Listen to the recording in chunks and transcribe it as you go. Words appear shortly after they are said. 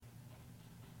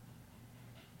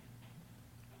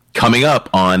Coming up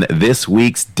on this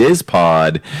week's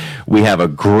DizPod, we have a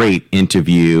great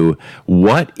interview.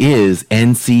 What is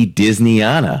NC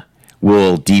Disneyana?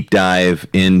 We'll deep dive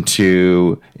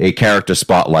into a character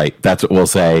spotlight. That's what we'll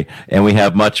say. And we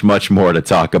have much, much more to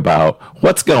talk about.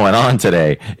 What's going on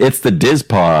today? It's the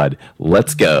DizPod.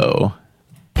 Let's go.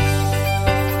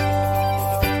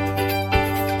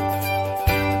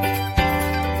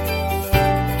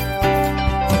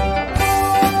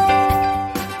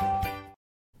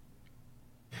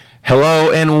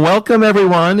 Hello and welcome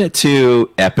everyone to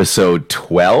episode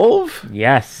 12.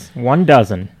 Yes,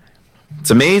 12.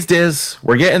 It's Amaze Diz.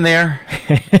 We're getting there.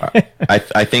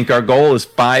 I think our goal is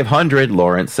 500.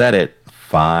 Lawrence said it.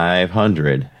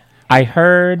 500. I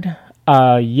heard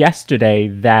yesterday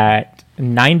that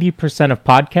 90% of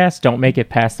podcasts don't make it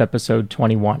past episode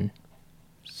 21.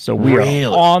 So we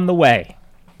are on the way.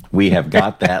 We have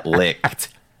got that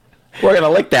licked. We're going to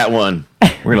lick that one.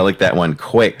 We're going to lick that one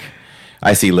quick.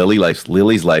 I see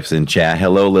Lily's Life's in chat.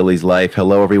 Hello, Lily's Life.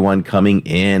 Hello, everyone coming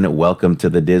in. Welcome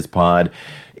to the DizPod.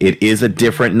 It is a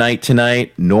different night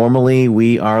tonight. Normally,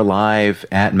 we are live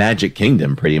at Magic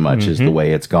Kingdom, pretty much is the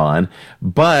way it's gone.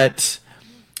 But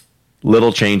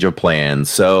little change of plans.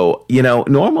 So,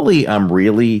 normally I'm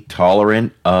really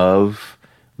tolerant of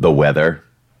the weather.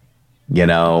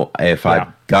 If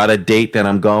I've got a date that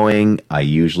I'm going, I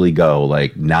usually go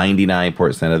like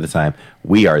 99% of the time.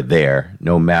 We are there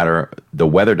no matter the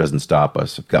weather doesn't stop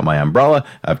us. I've got my umbrella.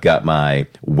 I've got my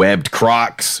webbed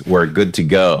Crocs. We're good to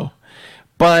go.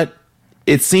 But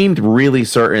it seemed really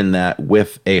certain that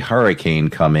with a hurricane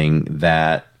coming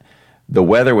that the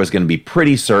weather was going to be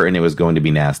pretty certain it was going to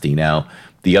be nasty. Now,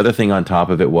 the other thing on top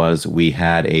of it was we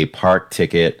had a park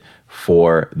ticket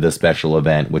for the special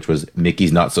event, which was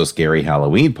Mickey's Not So Scary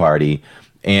Halloween Party.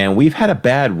 And we've had a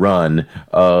bad run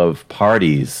of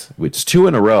parties, which 2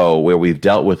 in a row where we've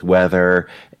dealt with weather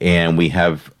and we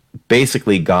have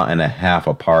basically gotten a half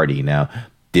a party. Now,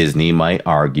 Disney might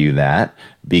argue that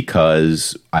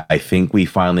because I think we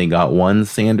finally got one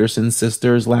Sanderson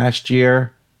Sisters last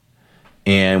year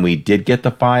and we did get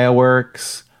the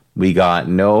fireworks. We got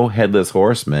no Headless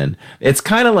Horseman. It's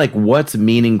kind of like what's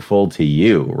meaningful to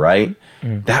you, right?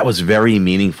 That was very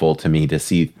meaningful to me to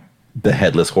see the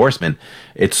Headless Horseman.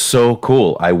 It's so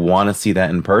cool. I want to see that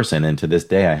in person. And to this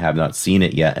day, I have not seen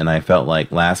it yet. And I felt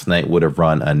like last night would have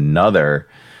run another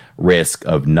risk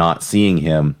of not seeing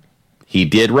him. He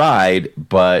did ride,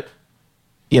 but,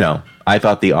 I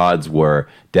thought the odds were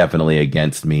definitely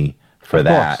against me for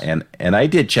that. And I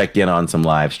did check in on some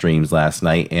live streams last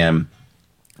night. And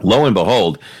lo and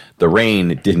behold, the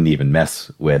rain didn't even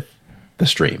mess with the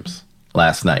streams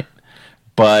last night.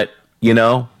 But,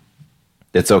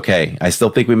 it's okay. I still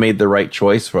think we made the right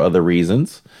choice for other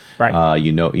reasons. Right.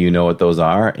 You know what those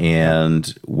are,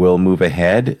 and we'll move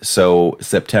ahead. So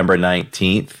September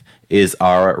 19th is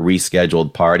our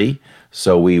rescheduled party.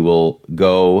 So we will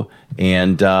go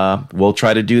and we'll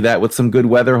try to do that with some good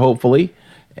weather, hopefully.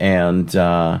 And,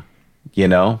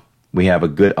 we have a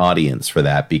good audience for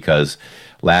that because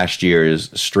last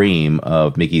year's stream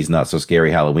of Mickey's Not So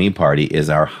Scary Halloween Party is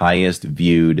our highest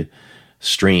viewed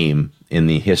stream in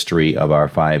the history of our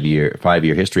five-year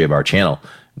history of our channel,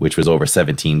 which was over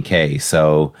 17K.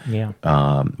 So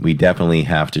we definitely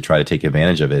have to try to take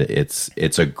advantage of it.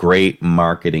 It's a great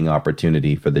marketing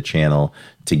opportunity for the channel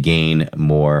to gain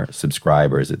more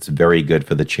subscribers. It's very good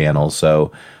for the channel.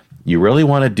 So you really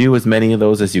want to do as many of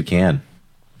those as you can.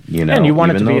 And you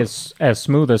want it to be as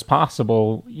smooth as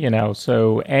possible,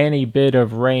 so any bit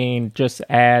of rain just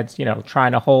adds,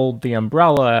 trying to hold the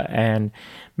umbrella and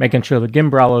making sure the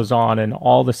gimbrellas on and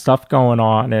all the stuff going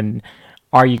on. And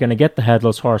are you going to get the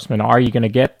Headless Horseman? Are you going to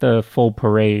get the full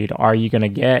parade? Are you going to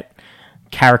get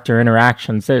character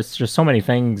interactions? There's just so many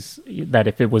things that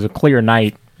if it was a clear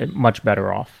night, much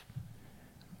better off.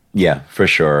 Yeah, for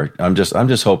sure. I'm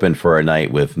just hoping for a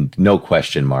night with no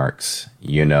question marks.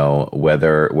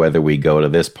 Whether we go to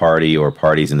this party or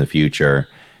parties in the future,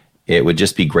 it would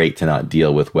just be great to not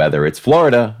deal with weather. It's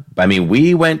Florida. I mean,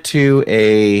 we went to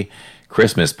a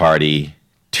Christmas party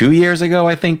 2 years ago.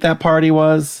 I think that party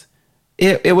was.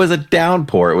 It was a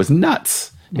downpour. It was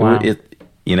nuts. Wow.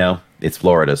 It's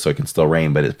Florida, so it can still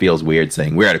rain, but it feels weird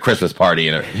saying we're at a Christmas party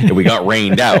and we got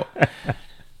rained out.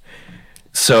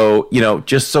 So,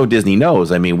 just so Disney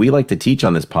knows, I mean, we like to teach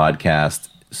on this podcast.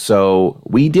 So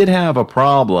we did have a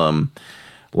problem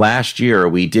last year.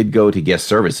 We did go to guest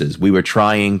services. We were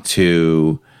trying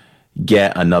to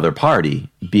get another party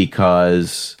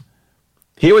because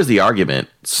here was the argument.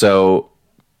 So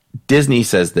Disney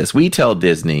says this. We tell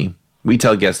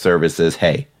guest services,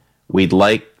 hey, we'd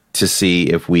like to see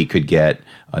if we could get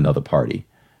another party.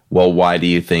 Well, why do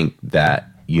you think that,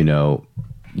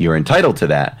 you're entitled to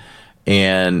that.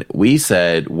 And we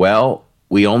said, well,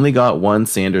 we only got one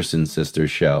Sanderson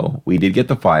Sisters show. We did get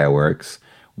the fireworks.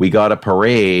 We got a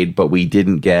parade, but we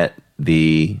didn't get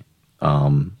the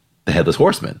Headless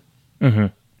Horseman. Mm-hmm.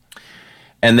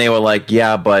 And they were like,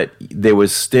 yeah, but there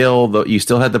was still, you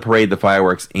still had the parade, the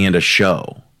fireworks, and a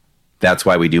show. That's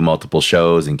why we do multiple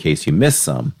shows in case you miss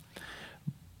some.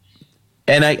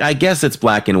 And I guess it's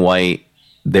black and white.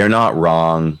 They're not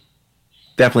wrong.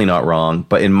 Definitely not wrong.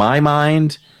 But in my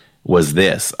mind was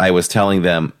this. I was telling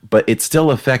them, but it still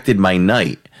affected my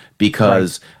night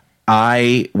because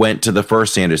I went to the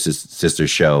first Sanderson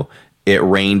Sisters show. It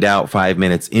rained out 5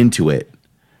 minutes into it.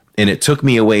 And it took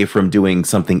me away from doing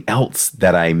something else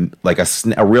that I'm like a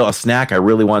snack I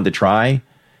really wanted to try.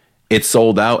 It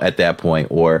sold out at that point,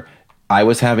 or I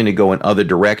was having to go in other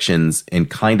directions and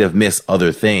kind of miss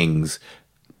other things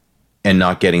and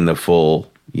not getting the full,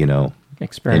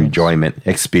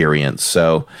 experience.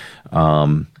 So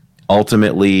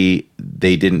ultimately,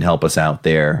 they didn't help us out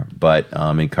there, but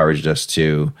encouraged us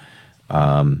to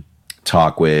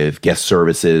talk with guest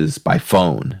services by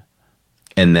phone.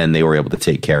 And then they were able to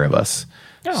take care of us.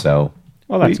 Oh. So,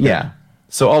 well, that's good. Yeah.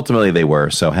 So ultimately they were.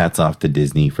 So hats off to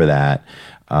Disney for that.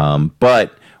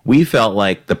 But we felt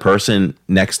like the person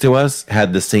next to us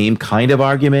had the same kind of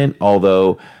argument,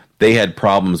 although they had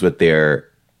problems with their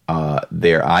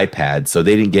iPad, so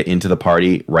they didn't get into the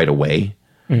party right away.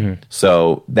 Mm-hmm.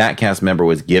 So that cast member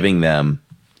was giving them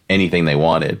anything they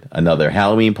wanted. Another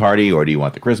Halloween party, or do you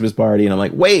want the Christmas party? And I'm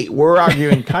like, wait, we're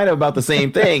arguing kind of about the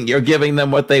same thing. You're giving them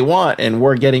what they want, and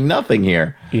we're getting nothing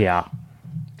here. Yeah.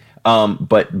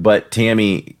 But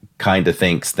Tammy kind of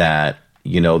thinks that,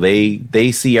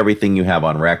 they see everything you have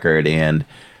on record, and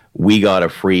we got a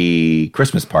free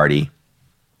Christmas party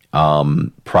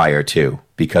prior to,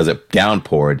 because it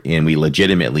downpoured and we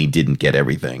legitimately didn't get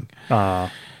everything.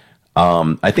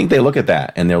 I think they look at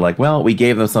that and they're like, well, we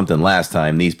gave them something last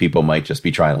time. These people might just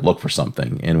be trying to look for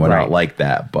something, and we're not like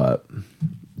that. But,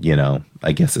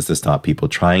 I guess it's just not people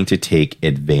trying to take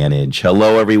advantage.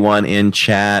 Hello, everyone in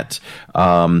chat.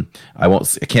 I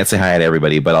can't say hi to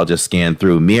everybody, but I'll just scan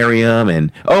through. Miriam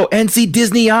and NC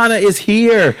Disneyana is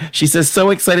here. She says,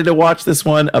 so excited to watch this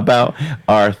one about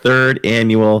our 3rd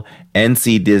annual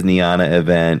NC Disneyana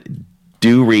event.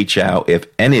 Do reach out if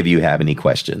any of you have any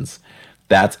questions.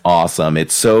 That's awesome.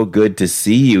 It's so good to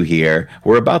see you here.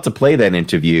 We're about to play that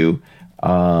interview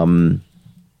in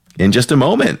just a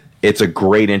moment. It's a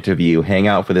great interview. Hang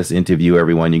out for this interview,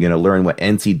 everyone. You're going to learn what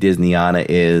NC Disneyana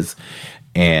is.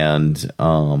 And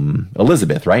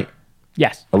Elizabeth, right?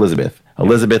 Yes. Elizabeth.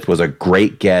 Elizabeth was a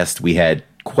great guest. We had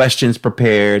questions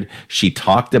prepared. She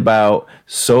talked about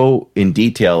so in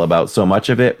detail about so much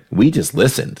of it. We just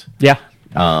listened. Yeah.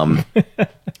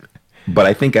 But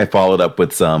I think I followed up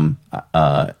with some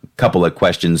couple of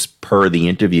questions per the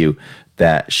interview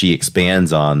that she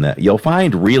expands on that you'll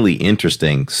find really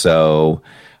interesting. So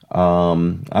I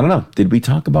don't know. Did we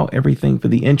talk about everything for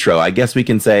the intro? I guess we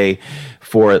can say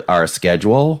for our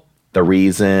schedule, the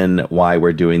reason why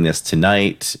we're doing this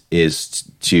tonight is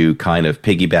to kind of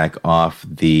piggyback off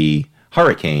the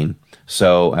hurricane.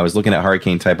 So I was looking at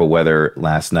hurricane type of weather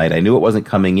last night. I knew it wasn't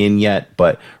coming in yet,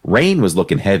 but rain was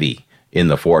looking heavy in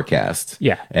the forecast.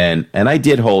 Yeah. And I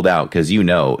did hold out because,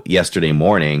 yesterday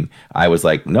morning, I was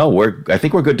like, no, I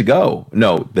think we're good to go.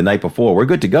 No, the night before, we're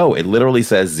good to go. It literally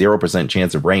says 0%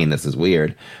 chance of rain. This is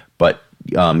weird. But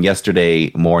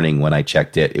yesterday morning when I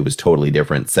checked it, it was totally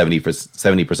different.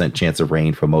 70% chance of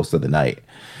rain for most of the night.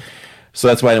 So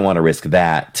that's why I didn't want to risk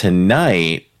that.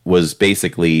 Tonight was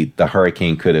basically the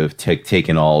hurricane could have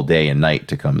taken all day and night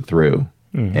to come through.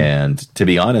 Mm-hmm. And to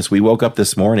be honest, we woke up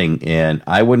this morning and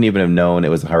I wouldn't even have known it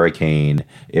was a hurricane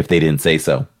if they didn't say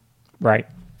so. Right.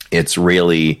 It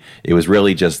was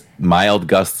really just mild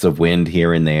gusts of wind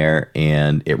here and there,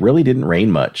 and it really didn't rain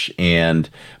much. And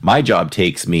my job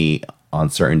takes me on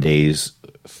certain days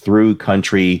through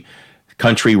country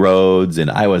roads,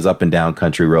 and I was up and down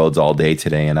country roads all day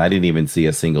today, and I didn't even see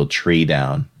a single tree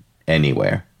down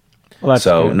anywhere. Well, that's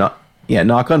good.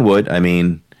 Knock on wood. I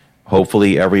mean,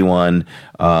 hopefully everyone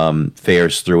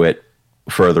fares through it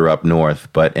further up north,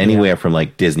 but anywhere from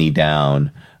like Disney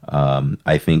down,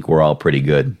 I think we're all pretty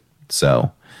good.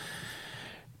 So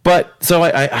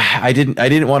I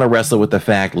didn't want to wrestle with the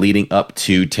fact leading up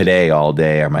to today all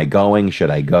day. Am I going? Should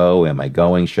I go? Am I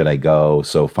going? Should I go?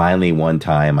 So finally one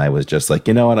time I was just like,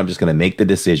 you know what? I'm just going to make the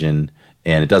decision,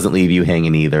 and it doesn't leave you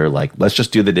hanging either. Like, let's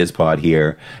just do the Diz Pod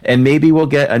here, and maybe we'll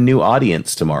get a new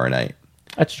audience tomorrow night.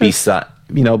 That's true.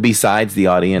 Besides the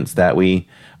audience that we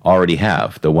already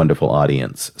have, the wonderful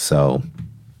audience. So,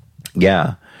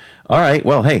 yeah. All right.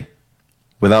 Well, hey,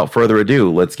 without further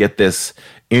ado, let's get this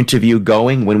interview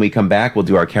going. When we come back, we'll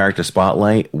do our character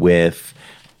spotlight with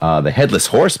the Headless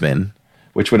Horseman,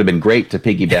 which would have been great to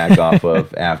piggyback off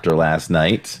of after last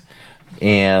night.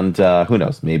 And who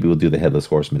knows? Maybe we'll do the Headless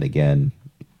Horseman again.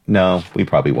 No, we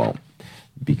probably won't,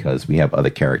 because we have other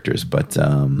characters. But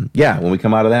yeah, when we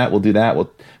come out of that, we'll do that.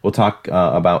 We'll talk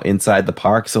about Inside the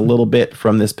Parks a little bit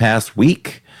from this past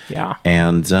week. Yeah.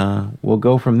 And we'll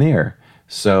go from there.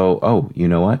 So, you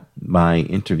know what? My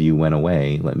interview went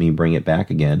away. Let me bring it back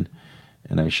again.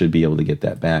 And I should be able to get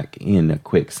that back in a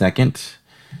quick second.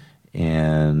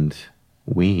 And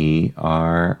we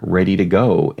are ready to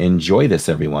go. Enjoy this,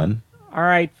 everyone. All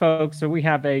right, folks. So we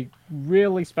have a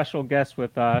really special guest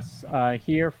with us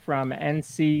here from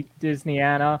NC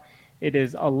Disneyana. It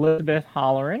is Elizabeth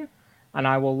Holleran, and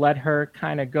I will let her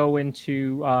kind of go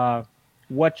into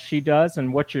what she does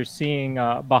and what you're seeing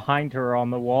behind her on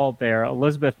the wall there.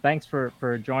 Elizabeth, thanks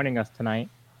for joining us tonight.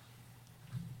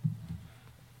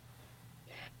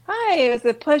 Hi, it was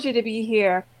a pleasure to be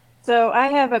here. So I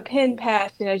have a pin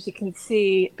passion, as you can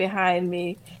see behind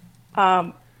me.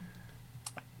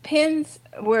 Pins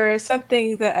were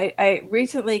something that I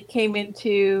recently came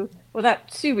into, well, not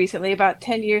too recently, about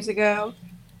 10 years ago.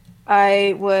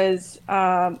 I was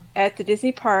at the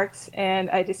Disney parks, and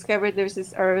I discovered there's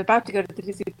this, or about to go to the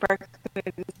Disney parks, I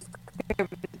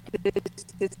discovered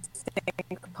this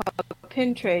thing called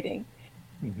pin trading.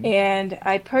 Mm-hmm. And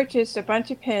I purchased a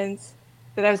bunch of pins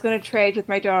that I was going to trade with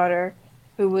my daughter,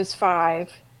 who was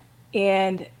 5.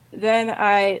 And then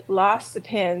I lost the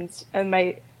pins, and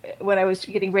when I was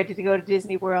getting ready to go to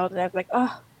Disney World, and I was like,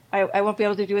 I won't be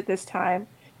able to do it this time.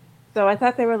 So I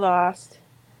thought they were lost.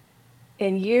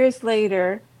 And years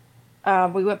later,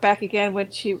 we went back again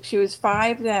when she was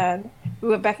 5 then. We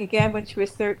went back again when she was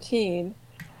 13.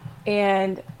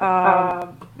 And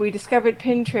we discovered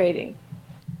pin trading.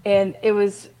 And it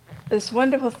was this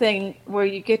wonderful thing where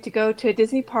you get to go to a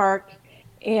Disney park,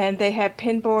 and they have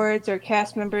pin boards, or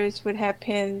cast members would have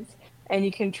pins, and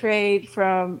you can trade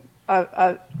from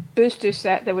a booster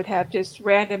set that would have just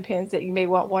random pins that you may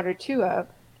want 1 or 2 of,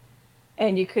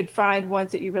 and you could find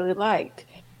ones that you really liked.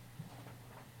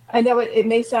 I know it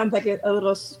may sound like a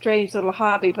little strange little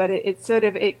hobby, but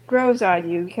it grows on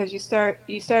you, because you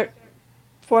start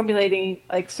formulating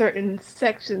like certain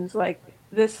sections, like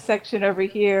this section over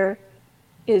here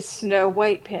is Snow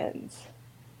White pins.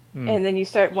 And then you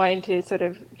start wanting to sort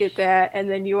of get that, and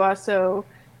then you also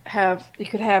you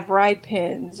could have ride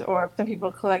pins, or some people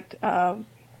collect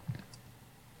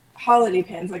holiday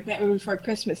pins, like Nightmare Before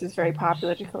Christmas is very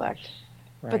popular to collect.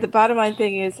 Right. But the bottom line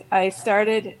thing is, I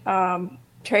started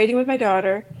trading with my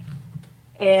daughter,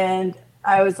 and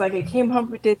I was like, I came home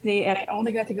from Disney, and I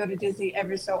only got to go to Disney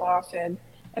ever so often,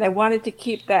 and I wanted to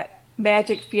keep that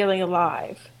magic feeling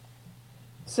alive.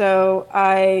 So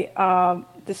I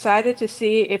decided to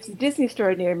see if the Disney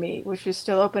store near me, which was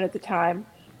still open at the time,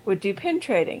 would do pin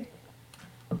trading.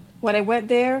 When I went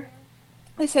there,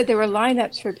 they said there were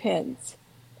lineups for pins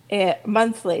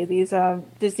monthly, these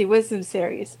Disney Wisdom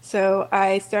series. So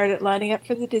I started lining up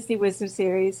for the Disney Wisdom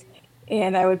series,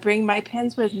 and I would bring my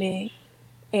pins with me.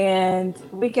 And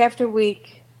week after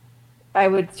week, I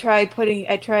tried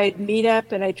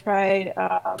Meetup, and I tried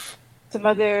some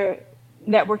other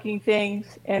networking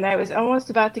things, and I was almost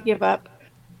about to give up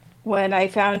when I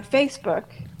found Facebook,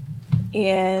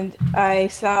 and I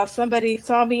somebody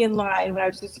saw me in line when I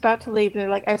was just about to leave, and they're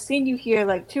like, I've seen you here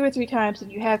like 2 or 3 times,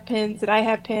 and you have pins, and I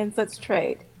have pins, let's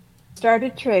trade.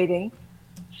 Started trading,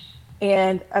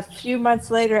 and a few months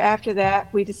later after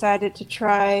that, we decided to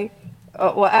try,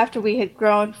 after we had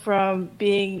grown from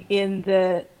being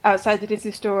outside the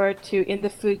Disney store to in the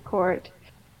food court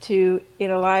to in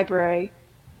a library,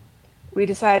 we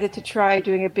decided to try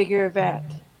doing a bigger event.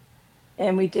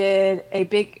 And we did a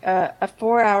big, a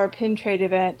 4-hour pin trade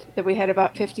event that we had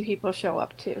about 50 people show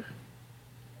up to.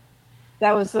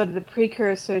 That was sort of the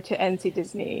precursor to NC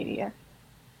Disneyania.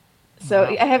 So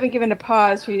wow. I haven't given a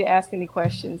pause for you to ask any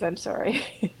questions. I'm sorry.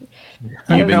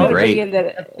 You've been great.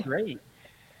 That's great.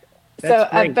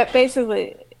 But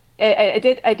basically, I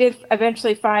did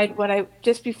eventually find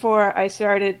just before I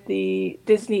started the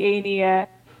Disneyania,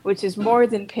 which is more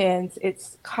than pins,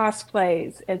 it's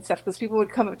cosplays and stuff. Because people would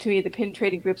come up to me, the pin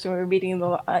trading groups, when we were meeting in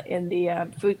the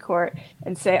food court,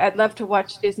 and say, "I'd love to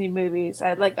watch Disney movies.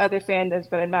 I'd like other fandoms,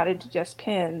 but I'm not into just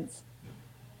pins."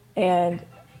 And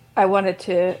I wanted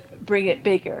to bring it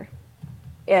bigger.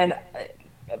 And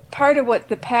part of what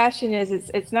the passion is,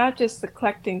 it's not just the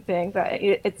collecting thing, but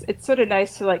it's sort of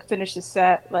nice to like finish a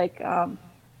set. Like, I'm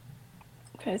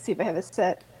trying to see if I have a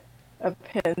set of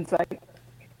pins like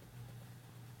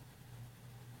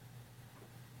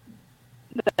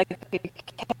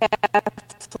a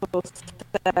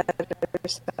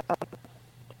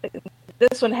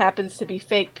this one happens to be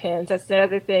fake pins. That's the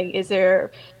other thing. Is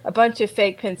there a bunch of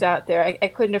fake pins out there? I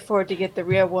couldn't afford to get the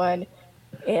real one,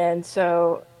 and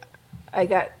so I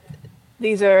got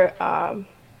these are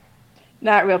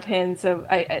not real pins. So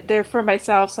they're for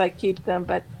myself, so I keep them.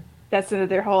 But that's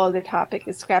another whole other topic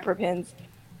is scrapper pins.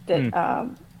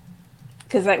 That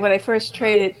because when I first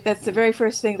traded, that's the very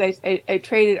first thing that I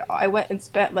traded. I went and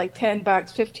spent like $10,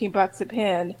 $15 a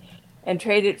pin, and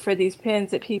traded for these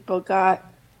pins that people got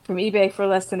from eBay for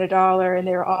less than $1, and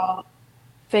they're all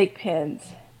fake pins.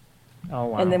 Oh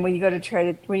wow! And then when you go to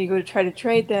try to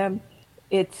trade them,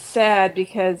 it's sad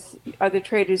because other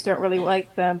traders don't really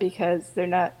like them because they're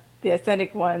not the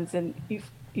authentic ones, and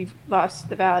you've lost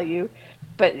the value.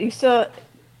 But you still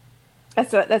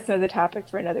that's another topic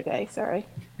for another day. Sorry.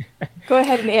 Go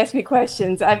ahead and ask me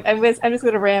questions. I'm just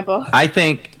going to ramble. I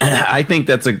think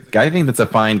that's a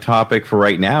fine topic for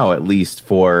right now, at least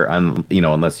for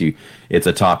unless it's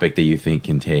a topic that you think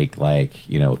can take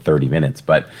 30 minutes.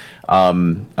 But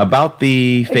about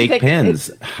the fake pins,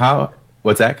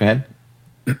 what's that? Go ahead.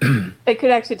 It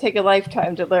could actually take a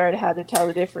lifetime to learn how to tell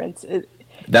the difference.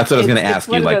 That's what I was going to ask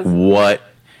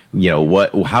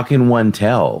you. How can one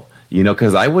tell?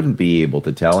 Because I wouldn't be able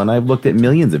to tell, and I've looked at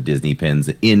millions of Disney pins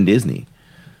in Disney.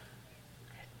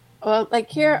 Well,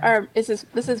 this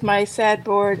is my sad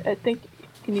board. I think,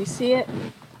 can you see it?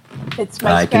 It's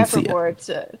my scrapper board.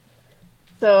 So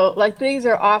these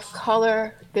are off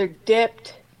color. They're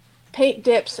dipped. Paint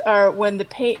dips are when the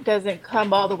paint doesn't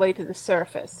come all the way to the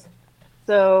surface.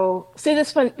 So see,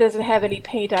 this one doesn't have any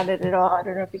paint on it at all. I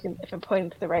don't know if I'm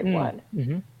pointing to the right one.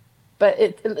 Mm-hmm. But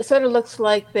it sort of looks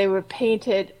like they were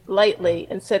painted lightly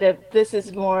instead of, this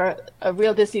is more, a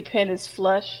real Disney pin is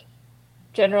flush,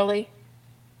 generally.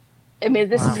 I mean,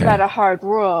 this is not a hard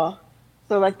rule.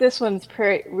 So this one's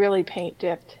really paint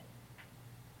dipped.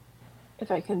 If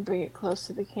I can bring it close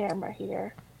to the camera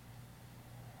here.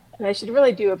 And I should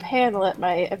really do a panel at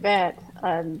my event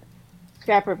on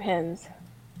scrapper pins.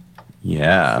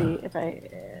 Yeah.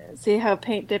 See how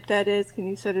paint dipped that is? Can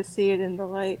you sort of see it in the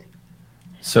light?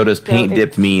 So does paint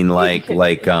dip mean how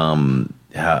can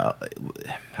I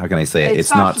say it? It's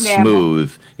not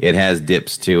smooth. It has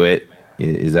dips to it.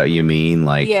 Is that what you mean?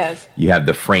 Yes. You have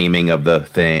the framing of the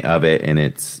thing of it, and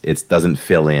it doesn't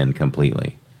fill in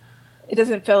completely. It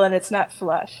doesn't fill in. It's not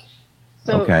flush.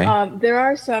 So there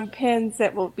are some pins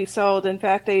that will be sold. In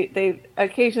fact, they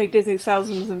occasionally Disney sells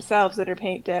them themselves that are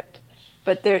paint dipped,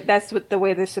 but that's the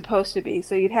way they're supposed to be.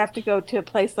 So you'd have to go to a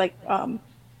place like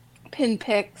Pin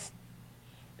Picks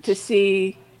to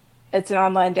see. It's an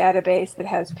online database that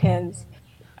has pins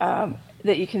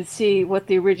that you can see what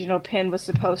the original pin was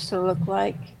supposed to look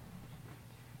like.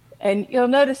 And you'll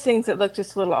notice things that look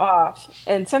just a little off.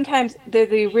 And sometimes they'll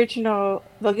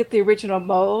get the original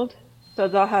mold. So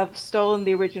they'll have stolen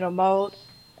the original mold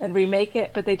and remake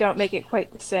it, but they don't make it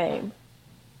quite the same.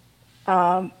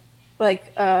 I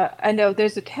know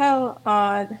there's a tell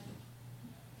on,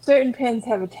 certain pins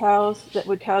have a tells that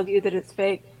would tell you that it's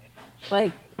fake.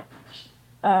 See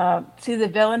the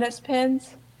villainous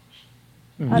pins?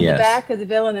 On the back of the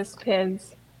villainous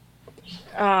pins,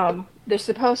 they're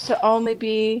supposed to only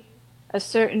be a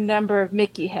certain number of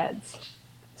Mickey heads.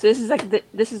 So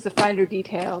this is the finer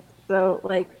detail. So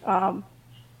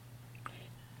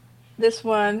this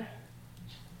one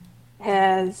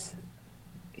has,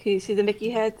 can you see the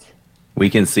Mickey heads? We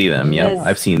can see them. Yeah,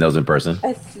 I've seen those in person.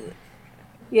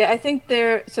 I think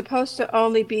they're supposed to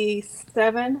only be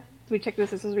 7. Let me check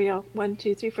this is real. 1,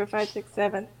 2, 3, 4, 5, 6,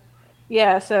 7.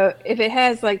 Yeah, so if it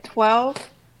has 12,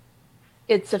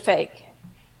 it's a fake.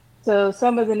 So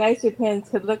some of the nicer pins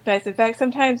could look nice. In fact,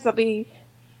 sometimes they'll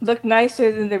look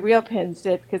nicer than the real pins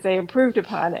did because they improved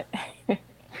upon it.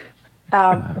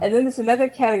 And then there's another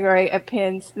category of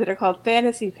pins that are called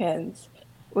fantasy pins,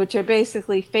 which are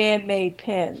basically fan-made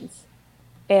pins.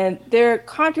 And they're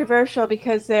controversial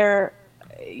because you're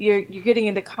getting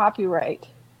into copyright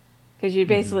because you're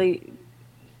basically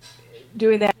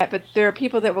doing that. But there are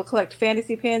people that will collect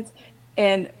fantasy pins,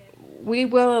 and we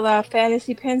will allow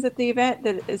fantasy pins at the event,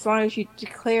 that as long as you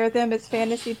declare them as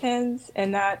fantasy pins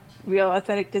and not real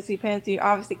authentic Disney pins. You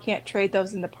obviously can't trade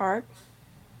those in the park,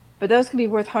 but those can be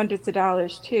worth hundreds of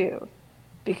dollars too,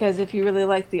 because if you really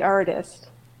like the artist,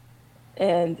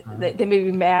 and they may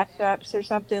be mashups or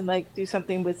something, like do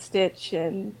something with Stitch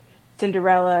and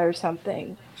Cinderella or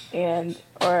something,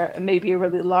 or maybe a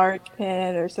really large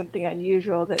pin or something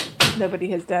unusual that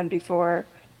nobody has done before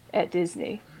at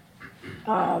Disney.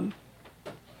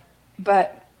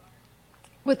 But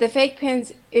with the fake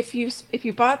pins, if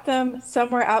you bought them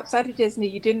somewhere outside of Disney,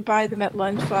 you didn't buy them at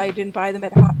Lunchfly, you didn't buy them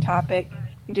at Hot Topic,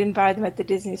 you didn't buy them at the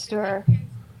Disney store,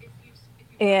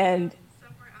 and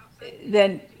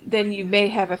then you may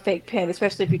have a fake pin,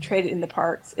 especially if you trade it in the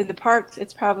parks. In the parks,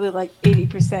 it's probably like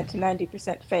 80% to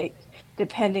 90% fake,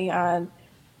 depending on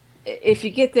if you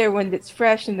get there when it's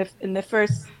fresh. The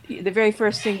very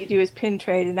first thing you do is pin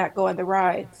trade and not go on the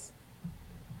rides.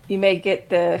 You may get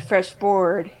the fresh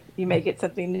board. You may get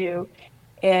something new,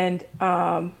 and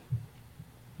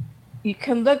you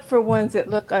can look for ones that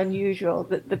look unusual.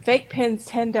 The fake pins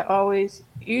tend to always,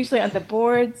 usually on the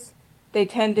boards, they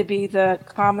tend to be the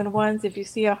common ones. If you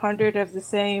see 100 of the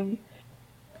same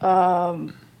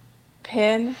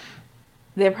pin,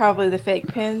 they're probably the fake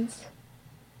pins.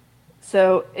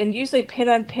 So, and usually pin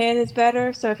on pin is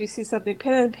better. So if you see something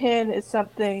pin on pin is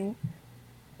something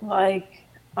like,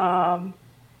 let's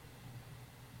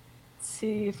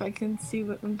see if I can see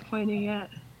what I'm pointing at.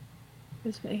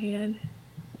 There's my hand.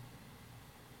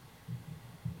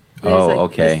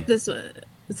 Okay. This one.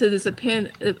 So there's a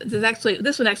pin.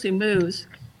 This one actually moves,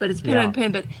 but it's pin on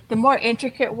pin. But the more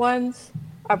intricate ones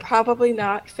are probably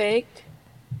not faked.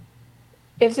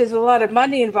 If there's a lot of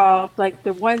money involved, like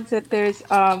the ones that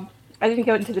I didn't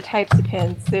go into the types of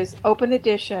pins. There's open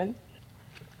edition,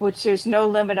 which there's no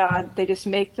limit on. They just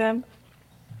make them.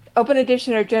 Open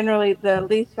edition are generally the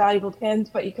least valuable pins,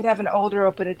 but you could have an older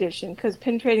open edition because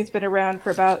pin trading's been around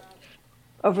for about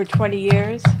over 20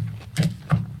 years.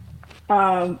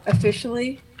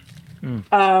 Officially.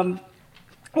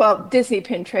 Well, Disney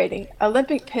pin trading.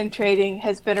 Olympic pin trading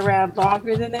has been around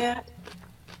longer than that.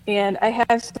 And I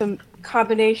have some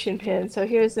combination pins. So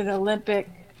here's an Olympic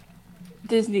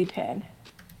Disney pin.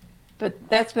 But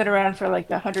that's been around for like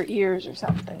 100 years or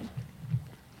something.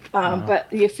 But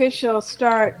the official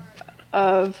start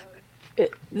of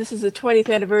it, this is the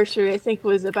 20th anniversary, I think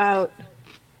was about,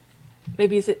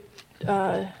 maybe is it,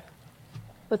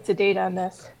 what's the date on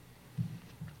this?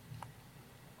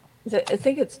 I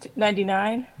think it's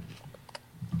 99.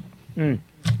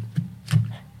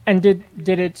 And did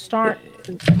it start?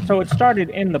 So it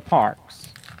started in the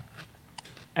parks,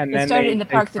 and then they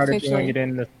started doing it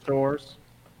in the stores.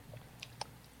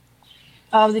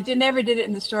 They never did it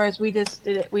in the stores. We just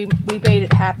did it. We made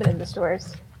it happen in the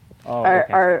stores. Oh,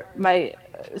 okay.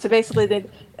 So basically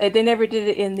they never did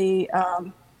it in the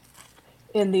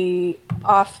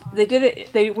off. They did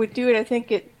it. They would do it. I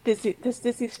think does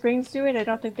Disney Springs do it? I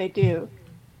don't think they do.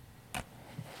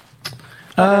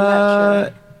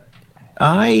 Sure.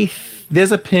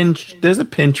 There's a pin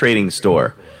trading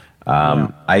store.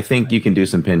 I think you can do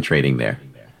some pin trading there,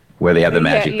 where they have the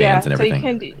magic bands and everything. So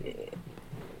you can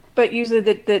but usually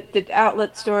the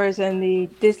outlet stores and the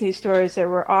Disney stores that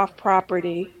were off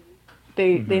property,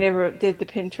 they never did the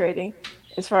pin trading,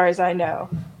 as far as I know.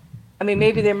 I mean,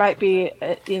 maybe there might be,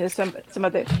 some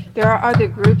other. There are other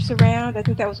groups around. I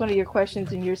think that was one of your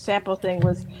questions in your sample thing.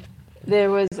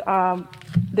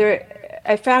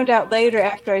 I found out later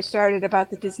after I started about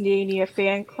the Disneyania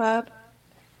fan club,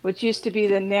 which used to be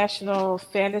the National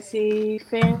Fantasy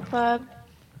Fan Club.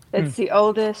 That's the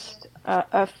oldest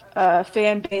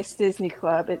fan-based Disney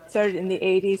club. It started in the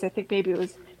 80s. I think maybe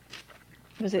was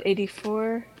it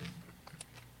 84?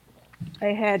 I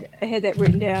had that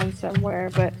written down somewhere,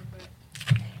 but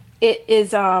it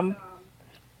is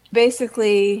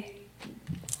basically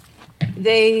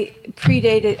they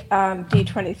predated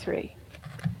D23,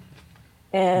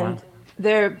 and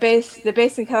they're based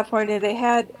in California. They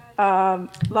had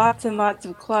lots and lots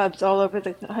of clubs all over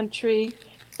the country,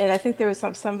 and I think there was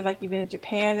some like even in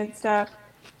Japan and stuff.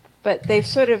 But they've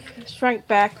sort of shrunk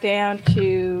back down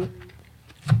to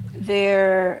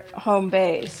their home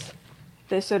base.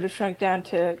 They sort of shrunk down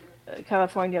to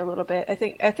California a little bit. I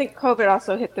think COVID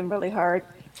also hit them really hard.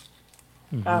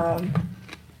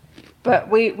 But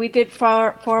we did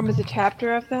form as a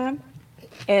chapter of them,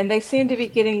 and they seem to be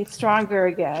getting stronger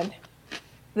again.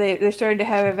 They're starting to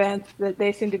have events that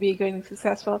they seem to be getting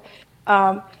successful.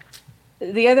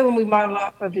 The other one we model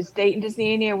off of is Dayton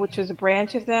Disneyania, which was a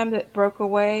branch of them that broke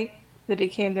away, that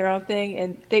became their own thing.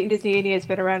 And Dayton Disneyania has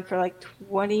been around for like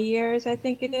 20 years, I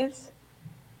think it is.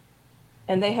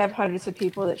 And they have hundreds of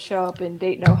people that show up in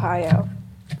Dayton, Ohio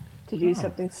to do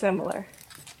something similar.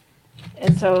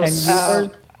 And so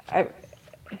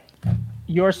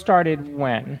yours started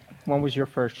when? When was your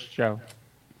first show?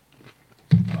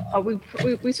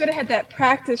 We sort of had that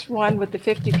practice one with the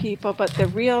 50 people, but the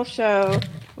real show,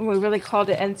 when we really called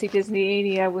it NC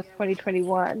Disneyania, was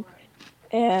 2021.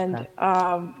 And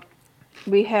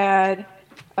we had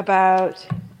about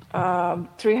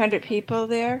 300 people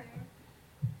there.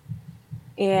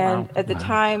 And at the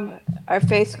time, our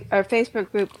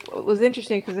Facebook group was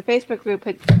interesting because the Facebook group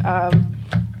had,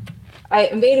 I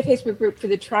made a Facebook group for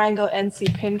the Triangle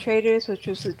NC Pin Traders, which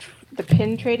was the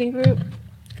pin trading group.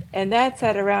 and that's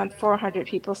at around 400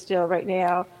 people still right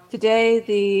now. Today,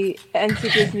 the NC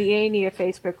Disneyania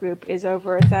Facebook group is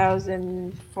over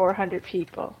 1,400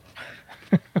 people.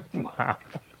 Wow.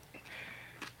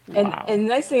 And the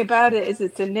nice thing about it is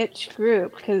it's a niche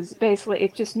group because basically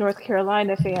it's just North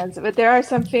Carolina fans. But there are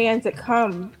some fans that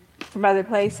come from other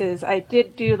places. I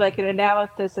did do like an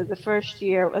analysis of the first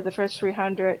year of the first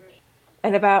 300,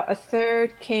 and about a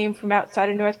third came from outside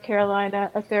of North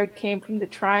Carolina, a third came from the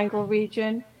Triangle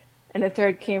region, and a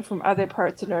third came from other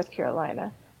parts of North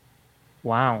Carolina.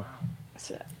 Wow.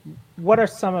 So, what are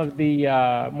some of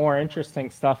the more interesting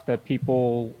stuff that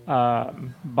people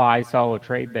buy, sell, or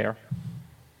trade there?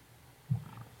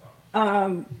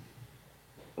 Well,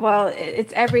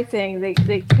 it's everything.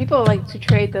 People like to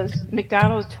trade those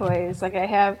McDonald's toys. Like I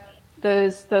have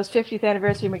those 50th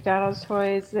anniversary McDonald's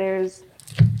toys. There's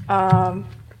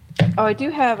I do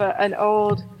have an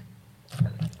old.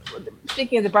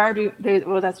 Speaking of the Barbie,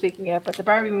 well, not speaking of, but the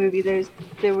Barbie movie. There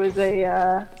was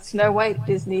a Snow White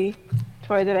Disney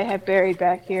toy that I have buried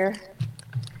back here.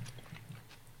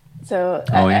 So,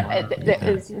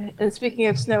 and speaking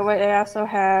of Snow White, I also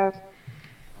have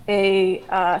a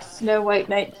Snow White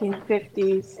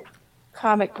 1950s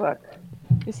comic book.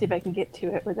 Let me see if I can get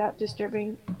to it without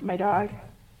disturbing my dog,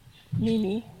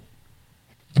 Mimi.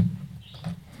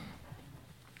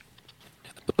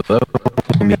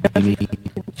 Mimi.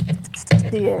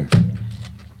 See it.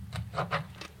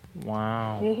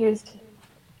 Wow. Here's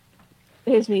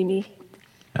Mimi.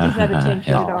 She's not a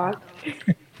chinchilla dog.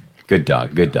 Good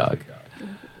dog. Good dog.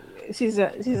 She's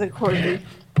a corgi.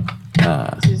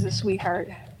 She's a sweetheart.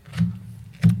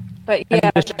 But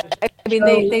yeah, I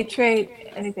mean they trade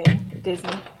anything at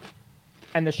Disney.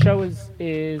 And the show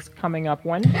is coming up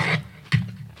when?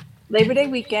 Labor Day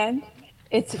weekend.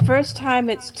 It's the first time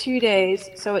it's 2 days,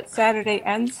 so it's Saturday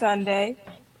and Sunday.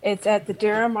 It's at the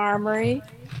Durham Armory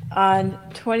on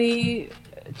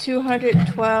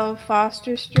 2212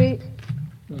 Foster Street.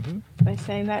 Am I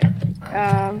saying that?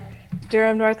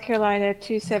 Durham, North Carolina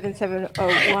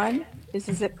 27701 is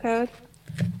the zip code.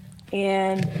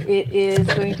 And it is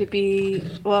going to be,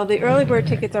 well, the early bird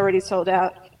tickets already sold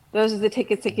out. Those are the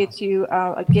tickets that get you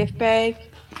a gift bag,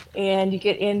 and you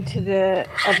get into the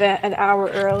event an hour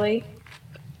early.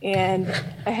 And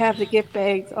I have the gift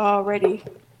bags all ready.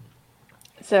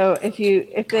 So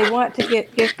if they want to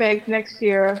get gift bags next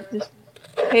year, just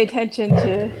pay attention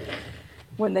to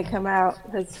when they come out,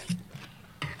 because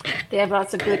they have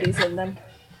lots of goodies in them.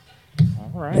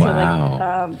 All right.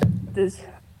 Wow.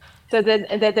 So then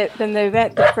the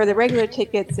event for the regular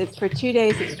tickets, it's for 2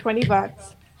 days. It's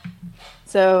 $20.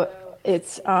 So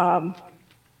it's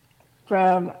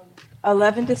from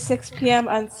 11 to 6 p.m.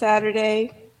 on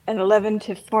Saturday and 11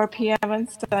 to 4 p.m. on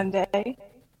Sunday.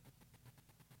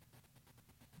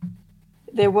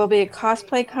 There will be a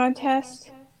cosplay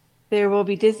contest. There will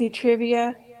be Disney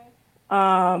trivia.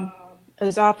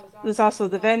 There's also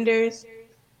the vendors.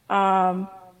 I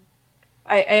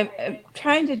am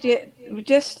trying to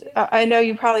just. I know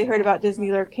you probably heard about Disney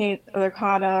Lurcana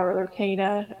or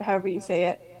Lurcana, however you say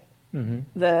it.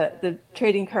 The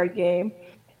trading card game.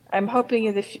 I'm hoping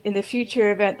in the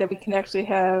future event that we can actually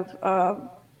have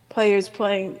players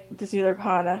playing Disney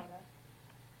Lurcana.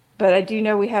 But I do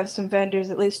know we have some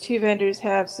vendors. At least 2 vendors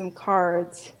have some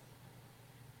cards.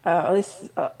 At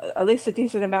least a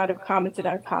decent amount of commons and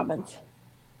uncommons.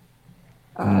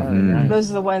 Those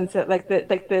are the ones that like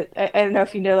the I don't know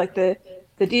if you know, like the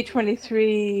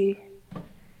D23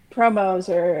 promos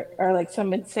are like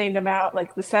some insane amount.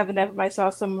 Like the 7 of them I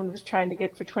saw someone was trying to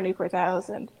get for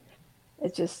 24,000.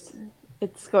 It's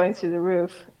going through the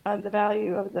roof on the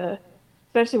value of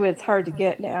especially when it's hard to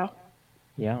get now.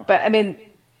 Yeah. But I mean,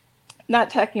 not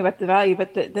talking about the value,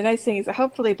 but the nice thing is that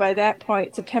hopefully by that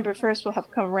point, September 1st will have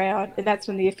come around, and that's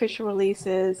when the official release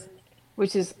is,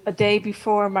 which is a day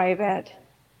before my event.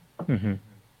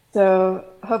 So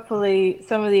hopefully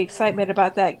some of the excitement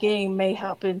about that game may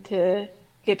help to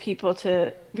get people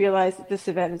to realize that this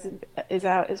event is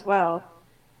out as well.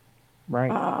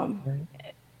 Right.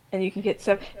 And you can get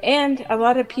stuff. And a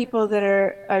lot of people that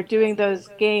are doing those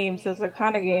games, those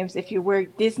Lurcana games, if you wear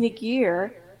Disney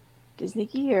gear,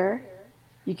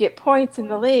 you get points in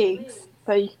the leagues.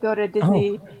 So you can go to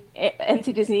NC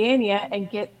Disneyania and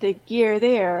get the gear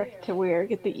there to wear,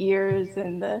 get the ears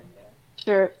and the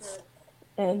shirts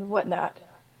and whatnot.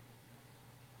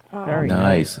 Very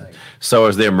nice. So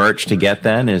is there merch to get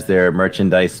then? Is there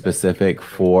merchandise specific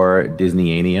for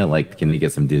Disneyania? Like, can you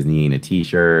get some Disneyania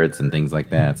t-shirts and things like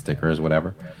that, stickers,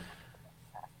 whatever?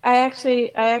 I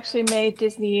actually made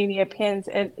Disneyania pins.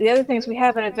 And the other thing is we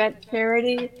have an event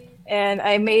charity, and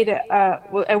I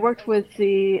worked with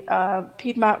the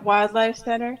Piedmont Wildlife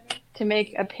Center to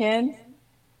make a pin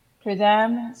for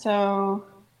them. So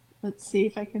let's see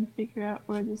if I can figure out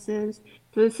where this is.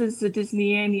 So this is the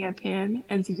Disneyania pin,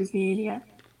 NC Disneyania,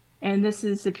 and this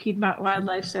is the Piedmont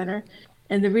Wildlife Center.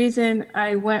 And the reason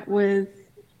I went with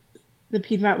the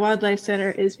Piedmont Wildlife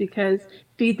Center is because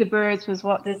Feed the Birds was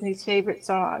Walt Disney's favorite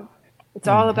song. It's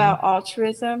all Mm-hmm. about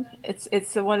altruism.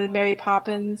 It's the one in Mary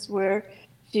Poppins where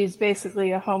she's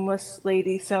basically a homeless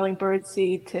lady selling bird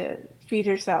seed to feed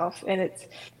herself, and it's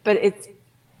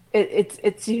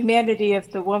the humanity of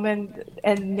the woman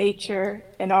and nature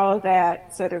and all of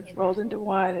that sort of rolled into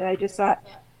one. And I just thought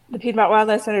the Piedmont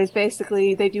Wildlife Center is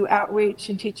basically they do outreach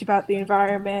and teach about the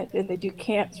environment, and they do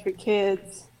camps for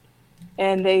kids,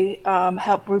 and they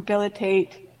help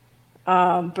rehabilitate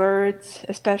birds,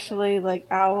 especially like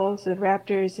owls and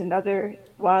raptors and other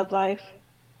wildlife.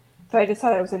 So I just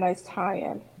thought it was a nice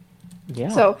tie-in. Yeah.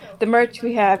 So the merch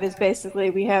we have is basically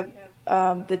we have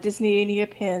the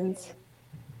Disneyania pins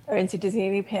or into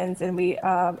Disneyania pins, and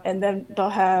and then they'll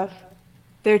have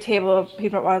their table of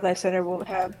Piedmont Wildlife Center will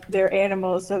have their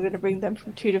animals. So they're going to bring them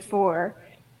from 2 to 4,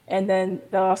 and then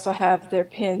they'll also have their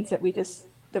pins that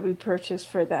we purchased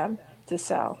for them to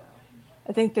sell.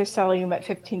 I think they're selling them at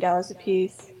 $15 a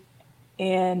piece.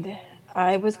 And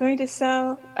I was going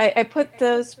to I put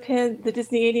those pins, the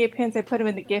Disneyania pins, I put them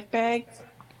in the gift bags.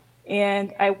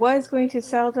 And I was going to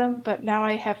sell them, but now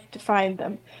I have to find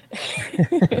them.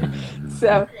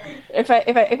 So if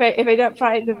I don't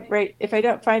find them if I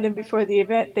don't find them before the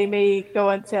event, they may go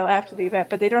on sale after the event,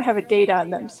 but they don't have a date on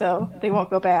them, so they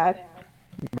won't go bad.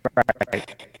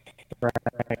 Right.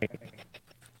 Right.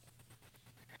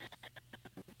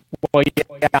 Well,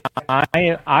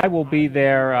 yeah, I will be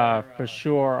there for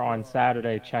sure on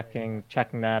Saturday, checking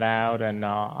that out, and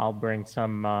I'll bring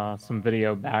some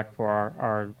video back for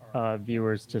our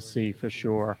viewers to see for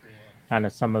sure. Kind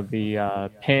of some of the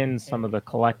pins, some of the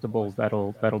collectibles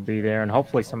that'll be there, and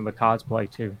hopefully some of the cosplay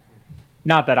too.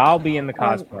 Not that I'll be in the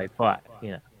Um, cosplay, but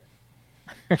yeah,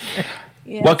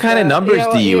 What kind of so numbers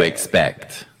do you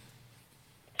expect?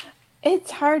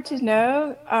 it's hard to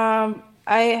know.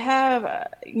 I have,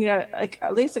 like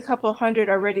at least a couple hundred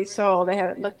already sold. I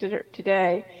haven't looked at it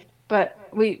today, but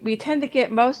we tend to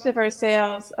get most of our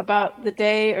sales about the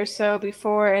day or so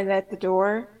before and at the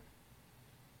door.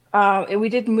 And we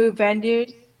did move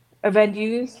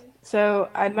venues, so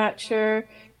I'm not sure.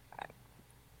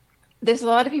 There's a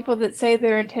lot of people that say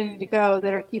they're intending to go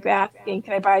that are keep asking,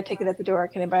 "Can I buy a ticket at the door?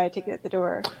 Can I buy a ticket at the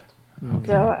door?" So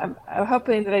okay. I'm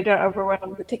hoping that I don't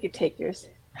overwhelm the ticket takers.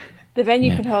 The venue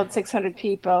Yeah. can hold 600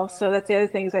 people, so that's the other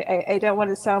thing is I don't want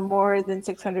to sell more than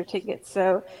 600 tickets.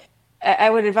 So I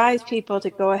would advise people to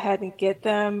go ahead and get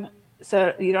them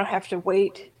so you don't have to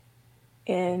wait.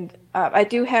 And I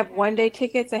do have 1 day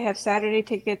tickets. I have Saturday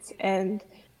tickets and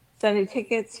Sunday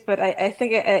tickets, but I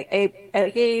think I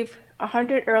gave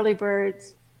 100 early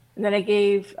birds, and then I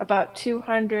gave about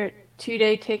 200 2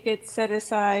 day tickets set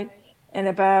aside, and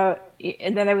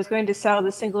then I was going to sell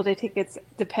the single day tickets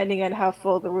depending on how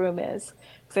full the room is,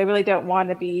 because I don't want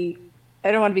to be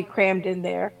crammed in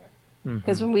there.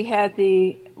 Because Hmm. when we had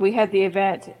the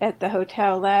event at the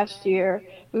hotel last year,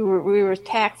 we were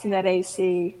taxing that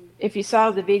AC. If you saw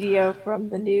the video from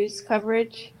the news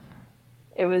coverage,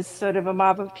 it was sort of a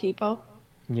mob of people.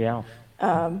 Yeah.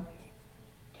 Um,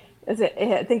 I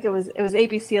think it was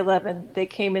ABC 11. They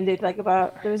came and did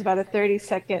there was about a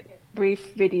 30-second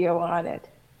brief video on it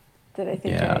that I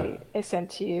think Yeah. I sent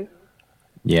to you.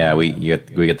 Yeah, we get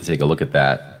to take a look at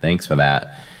that. Thanks for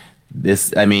that.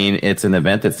 I mean, it's an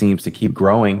event that seems to keep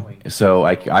growing. So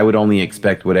I would only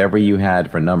expect whatever you had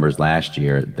for numbers last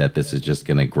year, that this is just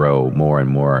going to grow more and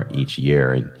more each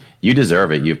year. And you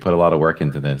deserve it. You've put a lot of work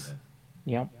into this.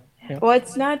 Yep. Yep. Well,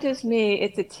 it's not just me,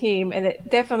 it's a team, and it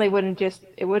definitely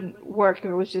it wouldn't work if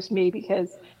it was just me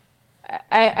because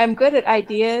I'm good at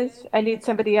ideas. I need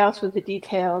somebody else with the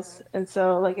details. And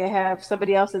so like I have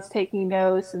somebody else that's taking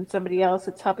notes and somebody else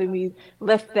that's helping me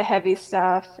lift the heavy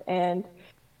stuff. And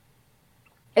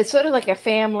it's sort of like a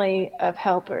family of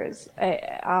helpers.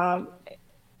 And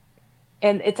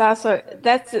it's also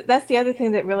that's the other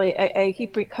thing that really I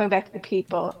keep coming back to the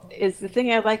people is the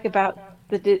thing I like about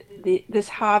this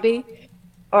hobby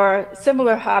or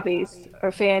similar hobbies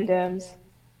or fandoms.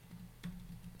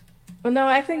 Well, no,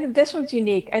 I think this one's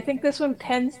unique. I think this one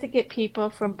tends to get people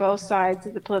from both sides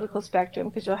of the political spectrum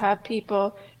because you'll have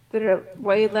people that are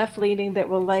way left leaning that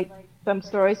will like some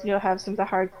stories, and you'll have some of the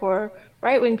hardcore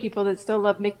right wing people that still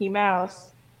love Mickey Mouse,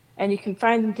 and you can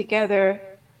find them together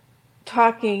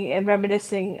talking and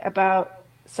reminiscing about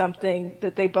something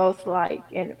that they both like.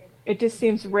 And it just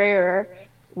seems rarer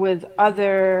with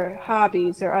other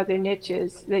hobbies or other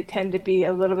niches, they tend to be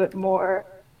a little bit more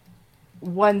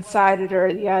one-sided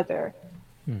or the other.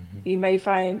 You may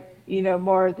find,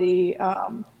 more of the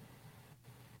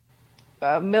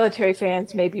military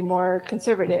fans may be more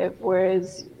conservative,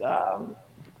 whereas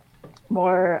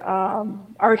more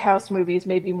art house movies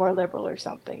may be more liberal or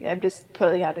something. I'm just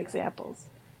putting out examples.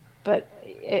 But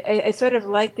I sort of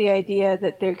like the idea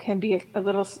that there can be a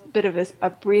little bit of a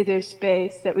breather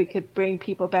space that we could bring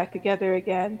people back together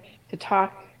again to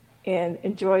talk and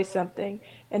enjoy something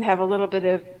and have a little bit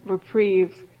of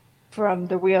reprieve from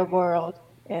the real world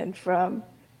and from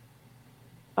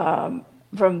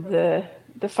the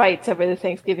fights over the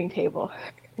Thanksgiving table.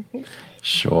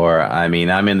 Sure. I mean,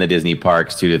 I'm in the Disney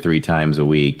parks 2 to 3 times a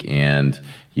week. And,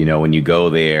 when you go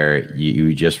there,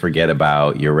 you just forget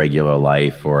about your regular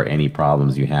life or any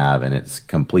problems you have. And it's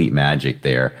complete magic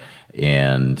there.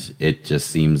 And it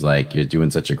just seems like you're doing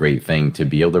such a great thing to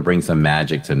be able to bring some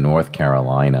magic to North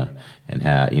Carolina and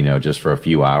have, just for a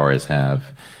few hours, have,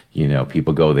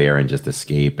 people go there and just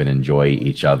escape and enjoy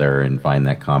each other and find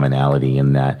that commonality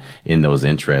in those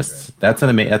interests. That's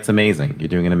amazing. You're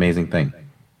doing an amazing thing.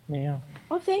 Yeah.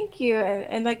 Well, thank you.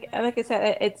 And like I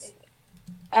said,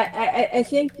 I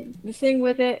think the thing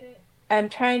with it, I'm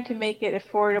trying to make it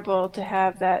affordable to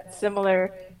have that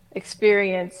similar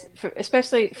experience,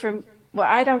 especially from, well,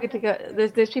 I don't get to go.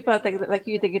 There's people out there like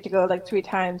you that get to go like 3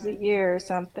 times a year or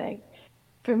something.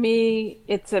 For me,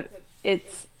 it's a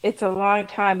long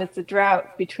time. It's a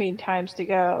drought between times to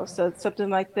go. So it's something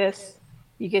like this,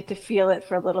 you get to feel it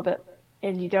for a little bit,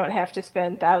 and you don't have to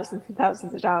spend thousands and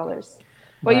thousands of dollars.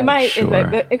 Well, you might, Sure.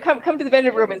 but come to the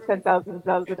vendor room and spend thousands and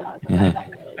thousands of dollars.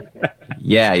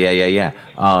 Yeah.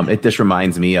 It just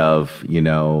reminds me of,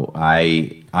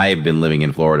 I've been living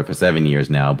in Florida for 7 years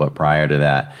now, but prior to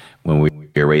that, when we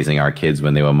were raising our kids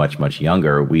when they were much, much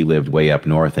younger, we lived way up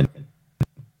north in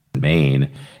Maine,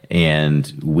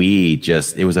 and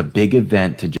it was a big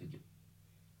event to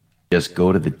just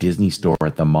go to the Disney store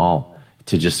at the mall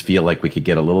to just feel like we could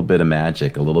get a little bit of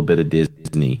magic, a little bit of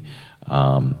Disney.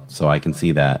 So I can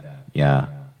see that. Yeah.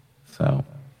 So.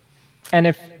 And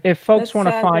if folks want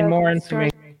to find more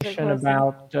information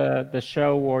about the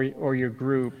show or your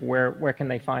group, where can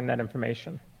they find that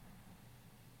information?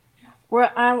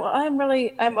 Well,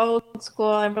 I'm old school.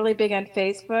 I'm really big on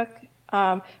Facebook.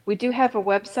 We do have a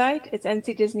website. It's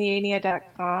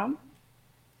ncdisneyania.com.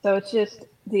 So it's just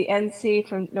the NC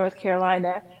from North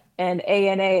Carolina and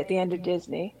ANA at the end of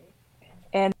Disney.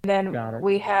 And then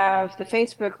we have the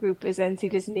Facebook group is NC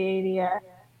Disneyania.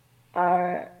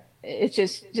 It's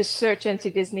just search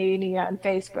NC Disneyania on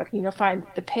Facebook. You'll find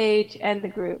the page and the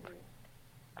group.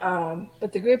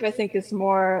 But the group I think is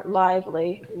more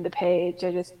lively than the page.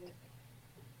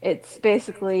 It's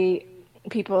basically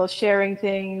people sharing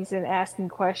things and asking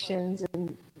questions,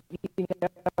 and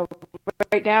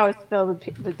right now it's filled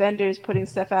with vendors putting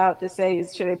stuff out to say,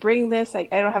 should I bring this? I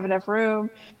don't have enough room.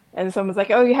 And someone's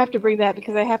like, oh, you have to bring that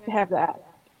because I have to have that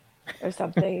or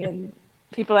something. And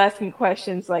people asking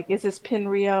questions like, is this pin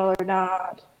real or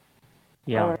not?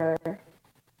 Yeah. Or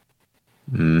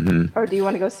do you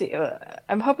want to go see?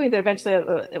 I'm hoping that eventually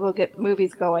it will get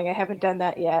movies going. I haven't done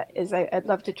that yet. I'd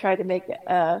love to try to make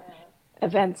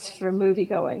events for movie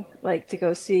going, like to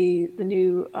go see the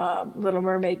new Little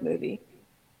Mermaid movie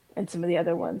and some of the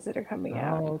other ones that are coming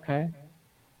out. Oh, okay.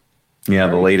 Yeah,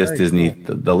 the latest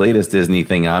Disney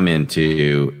thing I'm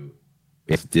into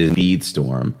is Disney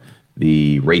Speedstorm,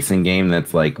 the racing game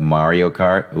that's like Mario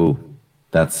Kart. Ooh,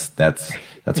 that's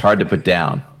hard to put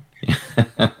down.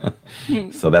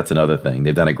 So that's another thing.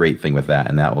 They've done a great thing with that,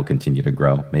 and that will continue to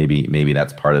grow. Maybe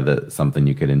that's part of something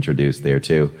you could introduce there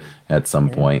too at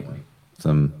some point.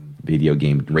 Some video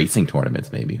game racing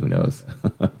tournaments, maybe. Who knows?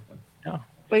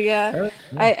 But yeah,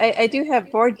 I do have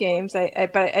board games. But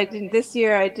I didn't this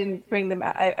year. I didn't bring them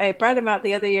out. I brought them out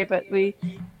the other year, but the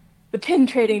pin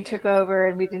trading took over,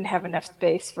 and we didn't have enough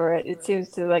space for it. It seems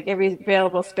to like every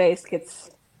available space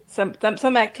gets some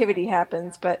activity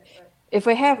happens. But if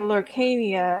we have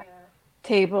Lurkania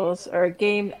tables or a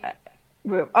game,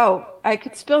 I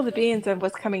could spill the beans on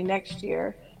what's coming next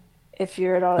year, if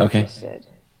you're at all interested.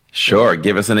 Sure,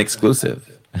 give us an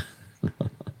exclusive.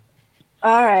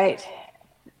 All right.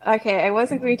 Okay, I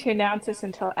wasn't going to announce this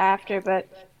until after, but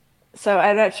so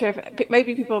I'm not sure if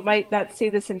maybe people might not see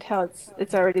this until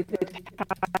it's already the time.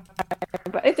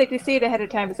 But if they can see it ahead of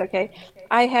time, it's okay.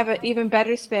 I have an even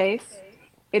better space.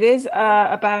 It is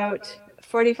about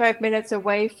 45 minutes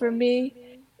away from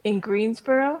me in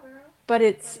Greensboro, but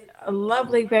it's a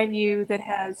lovely venue that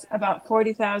has about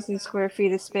 40,000 square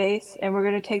feet of space, and we're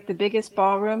going to take the biggest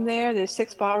ballroom there. There's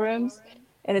 6 ballrooms,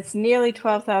 and it's nearly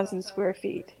 12,000 square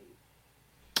feet.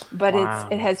 But it Wow.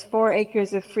 has 4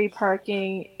 acres of free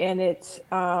parking, and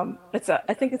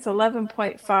I think it's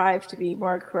 11.5 to be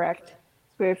more correct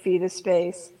square feet of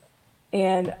space,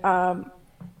 and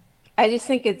I just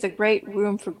think it's a great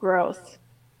room for growth.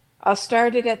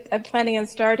 I'm planning on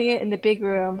starting it in the big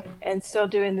room and still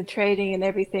doing the trading and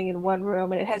everything in one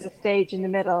room, and it has a stage in the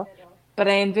middle. But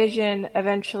I envision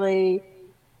eventually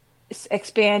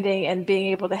expanding and being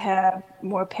able to have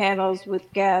more panels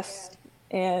with guests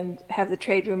and have the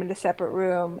trade room in a separate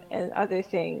room and other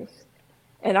things.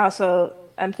 And also,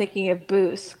 I'm thinking of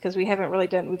booths because we've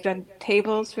done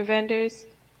tables for vendors,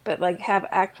 but like have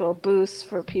actual booths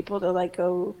for people to like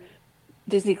go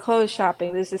Disney clothes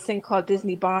shopping. There's this thing called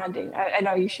Disney bonding. I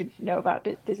know you should know about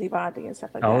Disney bonding and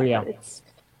stuff like Oh that, yeah. but it's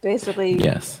basically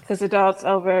Yes. because adults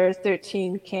over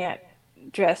 13 can't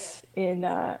dress in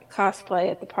cosplay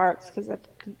at the parks because of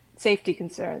safety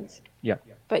concerns. Yeah.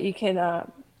 But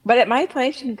but at my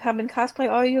place, you can come and cosplay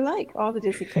all you like, all the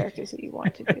Disney characters that you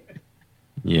want to do.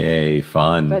 Yay,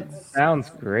 fun. But Sounds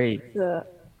great. the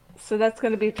so that's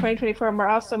going to be 2024. And we're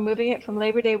also moving it from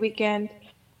Labor Day weekend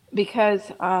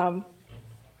because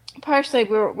partially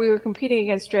we were competing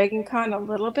against Dragon Con a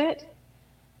little bit,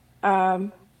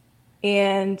 um,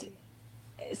 and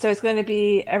so it's going to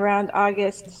be around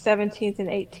August 17th and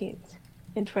 18th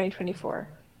in 2024.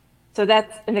 So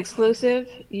that's an exclusive.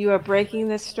 You are breaking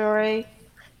this story.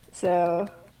 So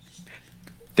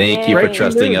Thank you for Breaking yay.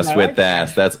 trusting news. us I with like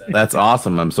that. that. That's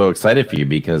awesome. I'm so excited for you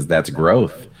because that's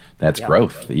growth. That's Yep.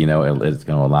 growth. It's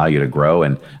going to allow you to grow,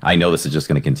 and I know this is just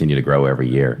going to continue to grow every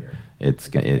year.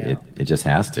 Yeah. It just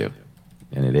has to,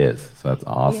 and it is. So that's Yeah.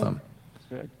 awesome.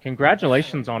 Good.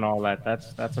 Congratulations on all that.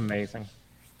 That's amazing.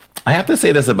 I have to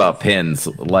say this about pins.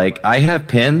 Like I have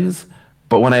pins,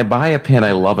 but when I buy a pin,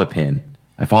 I love a pin.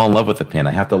 I fall in love with the pin.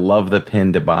 I have to love the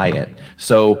pin to buy it.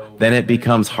 So then it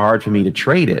becomes hard for me to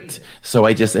trade it. So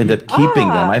I just end up keeping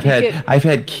them. You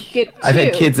get I've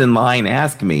had two. kids in line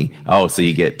ask me, "Oh, so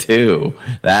you get two?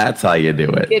 That's how you do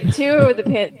it." Get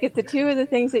the two of the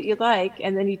things that you like,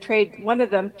 and then you trade one of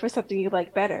them for something you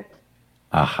like better.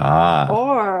 Aha.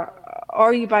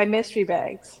 Or you buy mystery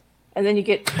bags, and then you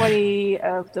get 20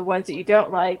 of the ones that you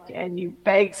don't like, and you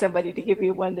beg somebody to give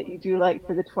you one that you do like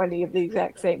for the 20 of the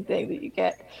exact same thing that you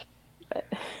get. But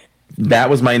That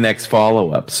was my next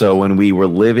follow up. So when we were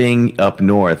living up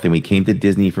north and we came to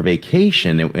Disney for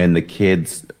vacation, and the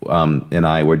kids and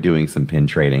I were doing some pin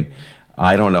trading,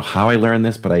 I don't know how I learned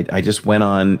this, but I just went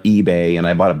on eBay and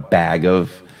I bought a bag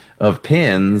of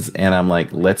pins, and I'm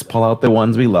like, let's pull out the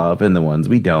ones we love and the ones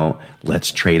we don't.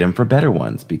 Let's trade them for better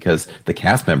ones because the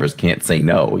cast members can't say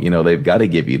no. They've got to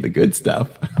give you the good stuff.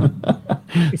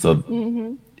 So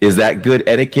hmm is that good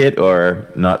etiquette or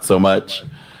not so much?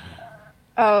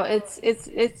 oh,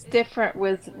 it's different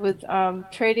with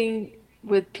trading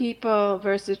with people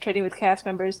versus trading with cast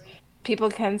members. People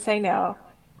can say no.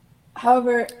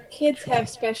 However, kids have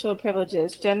special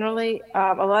privileges. Generally,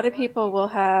 a lot of people will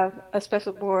have a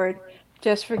special board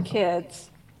just for kids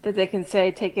that they can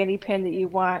say, take any pen that you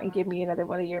want and give me another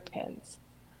one of your pens.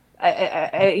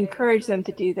 I encourage them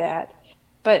to do that.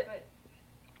 But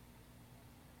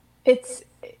it's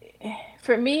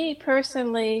for me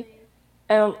personally,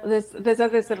 there's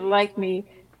others that are like me.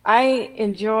 I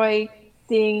enjoy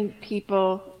seeing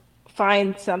people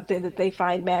find something that they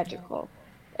find magical,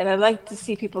 and I like to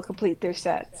see people complete their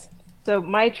sets. So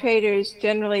my traders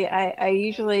generally, I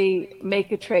usually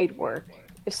make a trade work.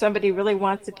 If somebody really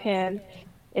wants a pin,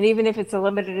 and even if it's a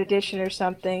limited edition or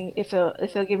something, if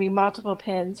they'll give me multiple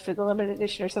pins for the limited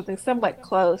edition or something somewhat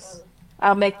close,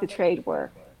 I'll make the trade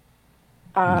work.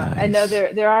 I know Nice.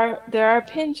 there are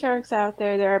pin sharks out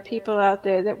there. There are people out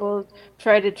there that will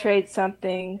try to trade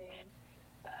something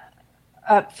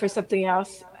up for something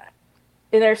else.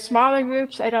 In our smaller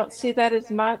groups, I don't see that as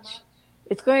much.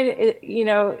 It's like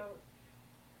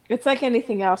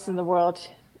anything else in the world.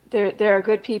 There are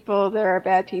good people, there are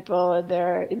bad people, and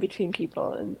there are in between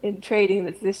people. In trading,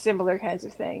 there's similar kinds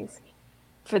of things.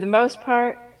 For the most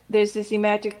part, there's Disney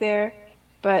magic there,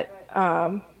 but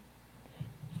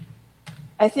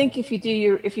I think if you do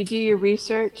your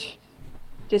research,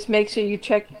 just make sure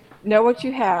know what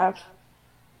you have,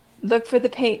 look for the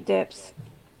paint dips.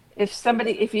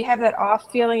 If you have that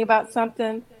off feeling about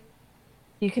something,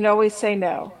 you can always say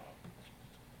no.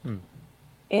 Hmm.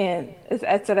 And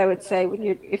that's what I would say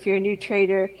if you're a new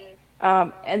trader.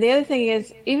 And the other thing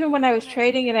is, even when I was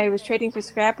trading and I was trading for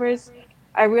scrappers,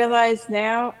 I realized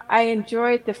now I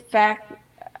enjoyed the fact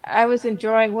I was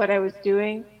enjoying what I was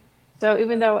doing. So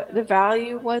even though the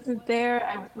value wasn't there,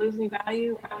 I was losing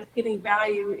value. I was getting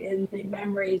value in the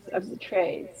memories of the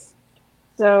trades.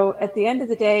 So at the end of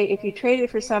the day, if you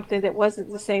traded for something that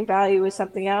wasn't the same value as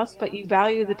something else, but you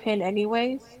value the pin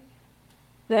anyways,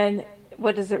 then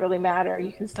what does it really matter?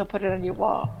 You can still put it on your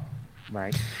wall.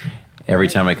 Right. Every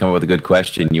time I come up with a good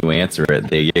question, you answer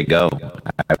it. There you go.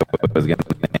 I was going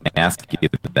to ask you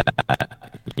that.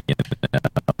 You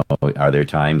know, are there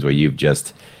times where you've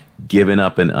just given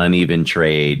up an uneven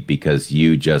trade because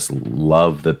you just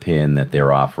love the pin that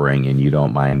they're offering and you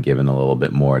don't mind giving a little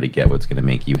bit more to get what's going to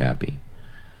make you happy?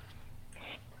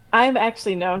 I'm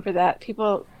actually known for that.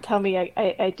 People tell me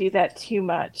I do that too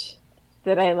much.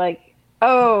 That I like,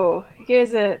 oh,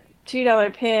 here's a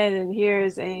 $2 pin and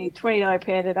here's a $20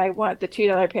 pin, and I want the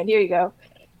 $2 pin. Here you go.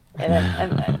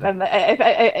 And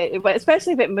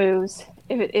especially if it moves,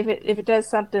 if it does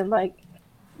something like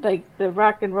the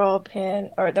rock and roll pin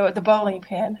or the bowling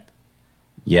pin.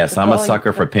 Yes, I'm a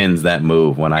sucker for pins that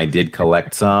move. When I did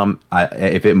collect some,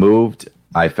 if it moved,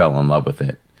 I fell in love with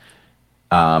it.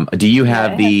 Do you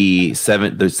have the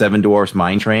Seven Dwarfs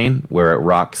Mine Train where it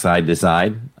rocks side to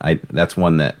side? That's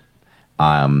one that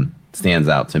stands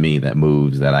out to me that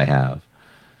moves that I have.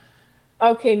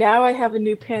 Okay, now I have a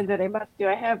new pin that I must do.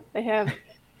 I have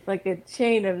like a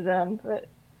chain of them, but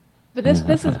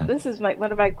this is like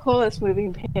one of my coolest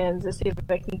moving pins. Let's see if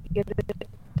I can get it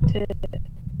to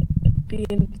be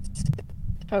in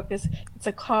focus. It's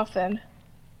a coffin.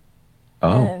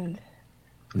 Oh, and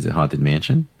is it Haunted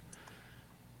Mansion?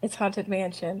 It's Haunted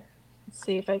Mansion. Let's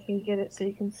see if I can get it so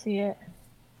you can see it.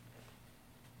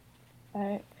 All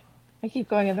right. I keep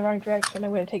going in the wrong direction. I'm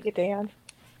going to take it down.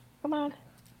 Come on.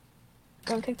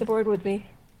 Don't take the board with me.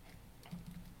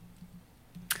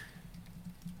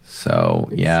 So,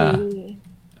 yeah. See.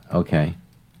 Okay.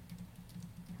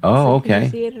 Oh, okay. Can you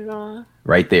see it at all?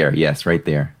 Right there. Yes, right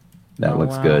there. That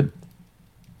looks good.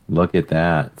 Look at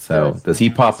that. So does he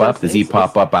pop up? Does he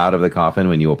pop up out of the coffin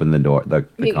when you open the door, the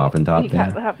coffin top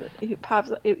down? He pops.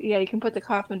 Yeah, you can put the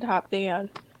coffin top down.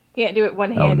 You can't do it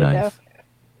one-handed, though.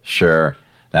 Sure.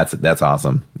 That's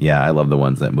awesome. Yeah, I love the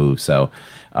ones that move. So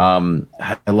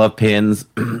I love pins.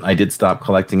 I did stop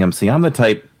collecting them. See, I'm the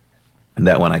type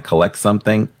that when I collect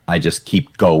something, I just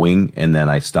keep going and then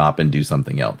I stop and do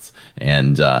something else.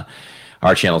 And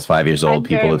our channel's 5 years old.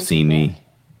 People have seen me.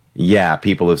 Yeah,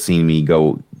 people have seen me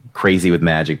go crazy with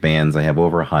magic bands. I have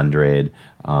over 100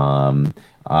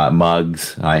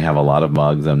 mugs. I have a lot of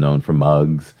mugs. I'm known for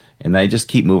mugs. And I just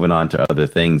keep moving on to other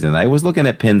things. And I was looking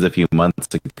at pins a few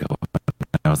months ago.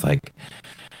 And I was like,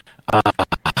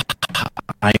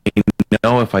 I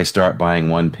know if I start buying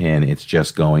one pin, it's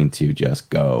just going to just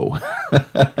go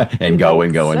and go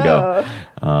and go and go.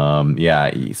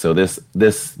 Yeah, so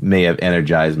this may have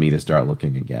energized me to start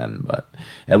looking again, but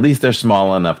at least they're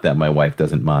small enough that my wife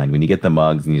doesn't mind. When you get the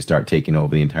mugs and you start taking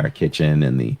over the entire kitchen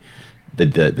and the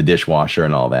dishwasher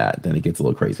and all that, then it gets a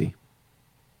little crazy.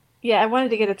 Yeah, I wanted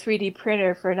to get a 3D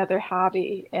printer for another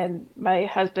hobby, and my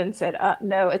husband said,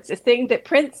 no, it's a thing that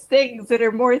prints things that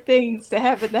are more things to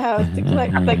have in the house to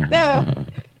collect. I'm like, no.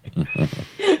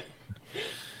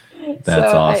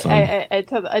 That's awesome.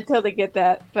 I totally get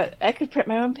that, but I could print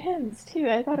my own pins, too.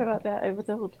 I thought about that with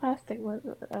the little plastic ones.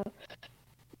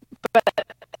 But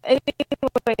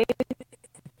anyway,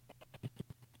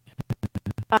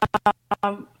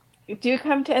 do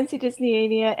come to NC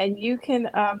Disneyania and you can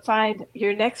find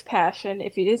your next passion.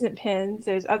 If it isn't pins,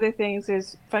 there's other things.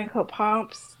 There's Funko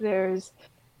Pops, there's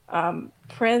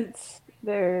prints,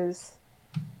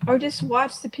 or just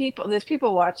watch the people. There's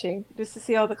people watching just to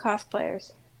see all the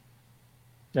cosplayers.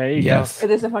 There you go. Or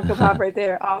there's a Funko Pop right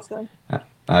there. Awesome.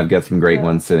 I've got some great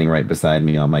ones sitting right beside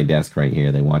me on my desk right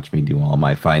here. They watch me do all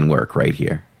my fine work right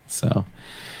here. So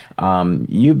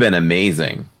you've been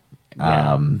amazing.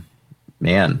 Yeah.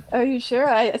 Man. Are you sure?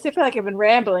 I feel like I've been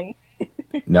rambling.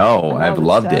 No, I've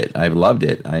loved it. I've loved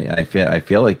it. I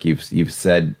feel like you've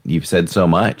said so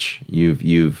much.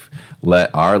 You've let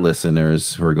our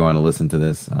listeners who are going to listen to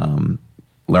this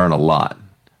learn a lot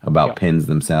about pins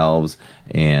themselves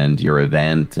and your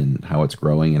event and how it's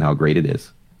growing and how great it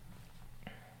is.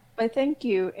 Well, thank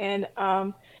you. And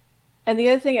the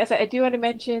other thing is, I do want to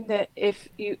mention that if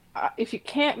you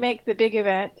can't make the big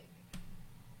event.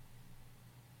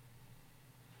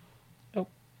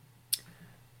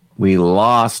 We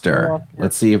lost her.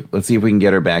 Let's see if we can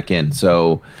get her back in.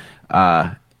 So,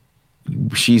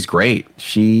 she's great.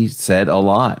 She said a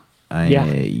lot. You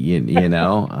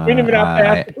know. We didn't even have to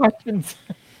ask questions.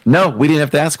 No, we didn't have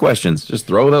to ask questions. Just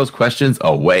throw those questions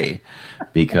away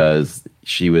because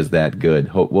she was that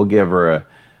good. We'll give her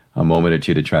a moment or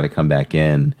two to try to come back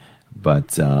in.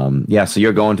 But yeah, so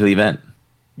you're going to the event.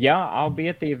 Yeah, I'll be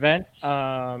at the event.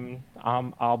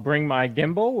 I'll bring my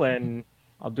gimbal and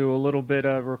I'll do a little bit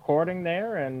of recording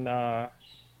there, and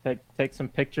take some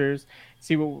pictures,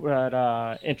 see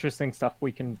what interesting stuff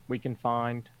we can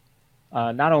find.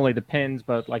 Not only the pins,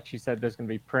 but like she said, there's going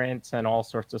to be prints and all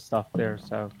sorts of stuff there.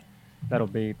 So that'll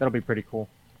be pretty cool.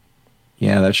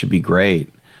 Yeah, that should be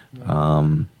great.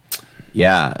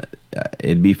 Yeah,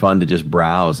 it'd be fun to just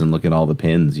browse and look at all the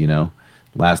pins.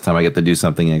 Last time I got to do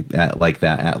something like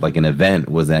that at like an event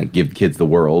was at Give Kids the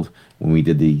World when we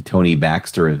did the Tony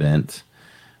Baxter event.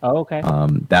 Oh, okay.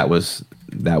 That was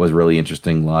really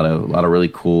interesting. A lot of really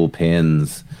cool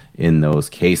pins in those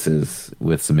cases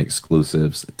with some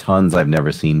exclusives. Tons I've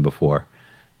never seen before.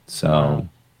 So,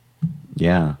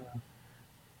 yeah.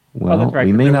 Well, that's right.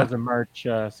 We may not. There was a merch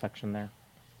section there.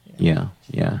 Yeah.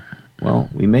 Well,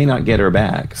 we may not get her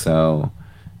back. So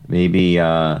maybe.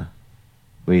 What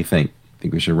do you think?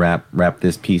 Think we should wrap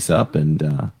this piece up, and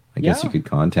I guess you could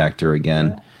contact her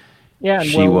again. Yeah, and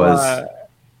she was.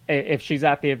 If she's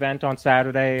at the event on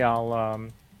Saturday, I'll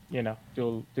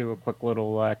do a quick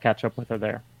little catch up with her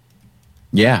there.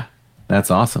 Yeah, that's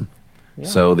awesome. Yeah.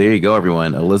 So there you go,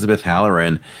 everyone. Elizabeth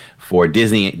Halloran for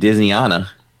Disneyana.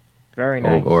 Very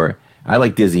nice. Or I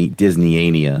like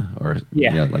Disneyania, or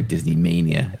like Disney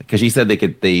Mania, because she said they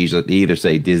either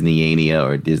say Disneyania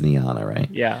or Disneyana, right?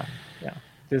 Yeah.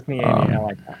 Disneyania, I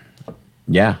like that.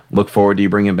 Yeah, look forward to you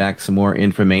bringing back some more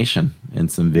information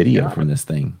and some video from this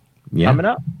thing. Yeah, coming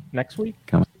up next week.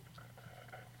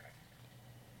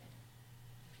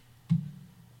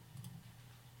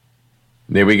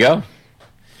 There we go.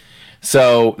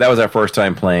 So that was our first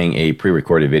time playing a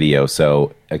pre-recorded video.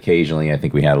 So occasionally, I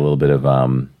think we had a little bit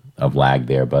of lag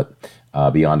there, but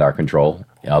beyond our control.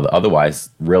 Otherwise,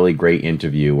 really great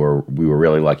interview. We were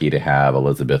really lucky to have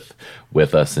Elizabeth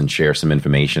with us and share some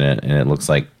information, and it looks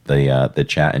like the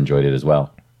chat enjoyed it as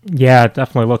well. Yeah, it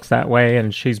definitely looks that way,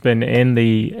 and she's been in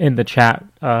the chat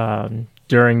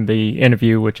during the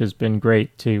interview, which has been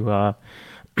great to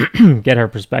get her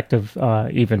perspective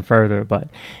even further. But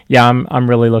yeah, I'm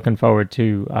really looking forward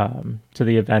to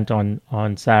the event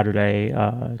on Saturday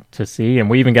to see,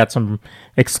 and we even got some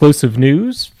exclusive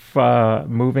news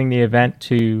moving the event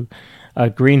to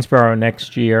Greensboro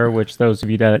next year. Which those of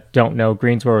you that don't know,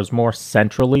 Greensboro is more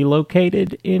centrally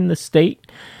located in the state.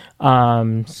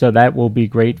 So that will be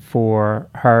great for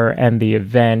her and the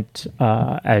event,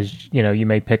 as you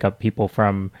may pick up people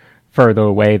from further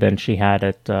away than she had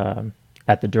at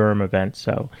the Durham event.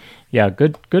 So yeah,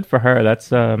 good for her. That's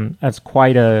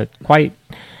quite a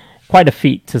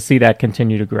feat to see that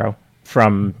continue to grow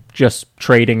from just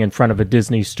trading in front of a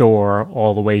Disney store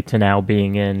all the way to now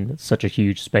being in such a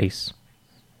huge space.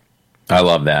 I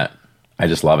love that. I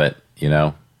just love it.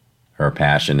 Her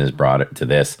passion has brought it to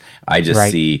this. I just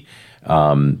see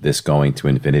this going to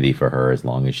infinity for her as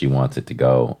long as she wants it to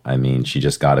go. I mean, she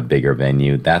just got a bigger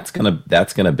venue. That's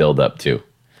gonna build up too.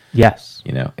 Yes.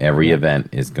 Every event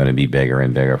is going to be bigger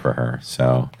and bigger for her.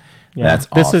 So that's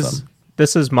awesome.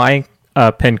 This is my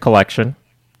pin collection.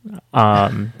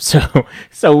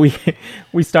 So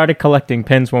we started collecting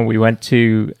pins when we went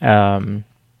to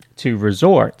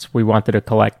resorts. We wanted to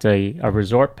collect a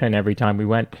resort pin every time we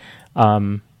went.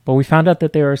 But we found out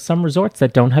that there are some resorts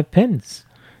that don't have pins.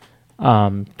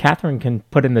 Catherine can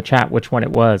put in the chat which one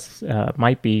it was.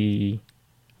 Might be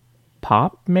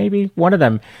Pop, maybe one of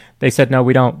them. They said no,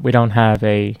 we don't have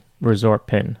a resort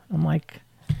pin. I'm like,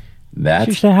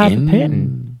 she should have a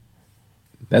pin.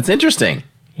 That's interesting.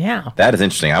 Yeah, that is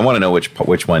interesting. I want to know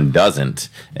which one doesn't.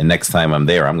 And next time I'm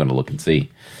there, I'm going to look and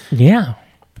see. Yeah,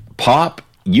 Pop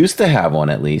used to have one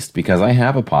at least because I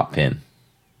have a Pop pin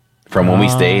from when we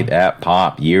stayed at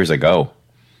Pop years ago.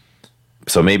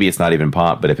 So maybe it's not even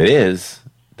Pop, but if it is,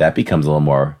 that becomes a little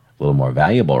more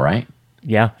valuable, right?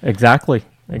 Yeah, exactly.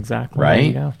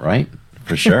 Right, right,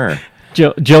 for sure.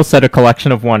 Jill said a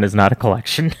collection of one is not a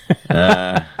collection.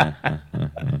 I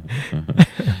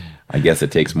guess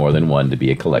it takes more than one to be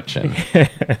a collection.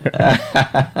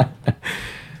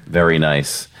 Very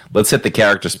nice. Let's hit the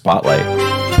character spotlight.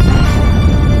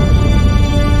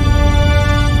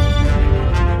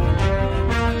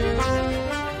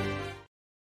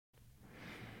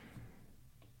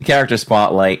 The character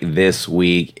spotlight this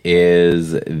week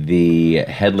is the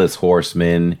Headless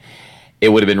Horseman. It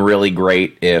would have been really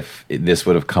great if this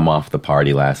would have come off the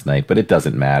party last night, but it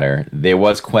doesn't matter. There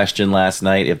was question last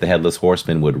night if the Headless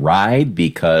Horseman would ride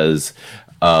because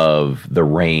of the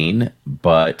rain,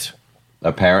 but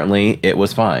apparently it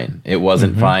was fine. It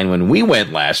wasn't fine when we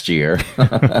went last year,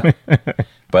 but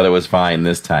it was fine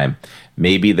this time.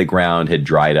 Maybe the ground had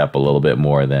dried up a little bit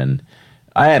more than...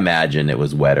 I imagine it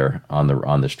was wetter on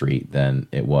the street than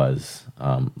it was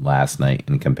last night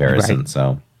in comparison. Right.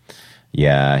 So,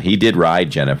 yeah, he did ride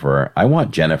Jennifer. I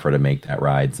want Jennifer to make that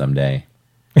ride someday.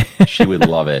 She would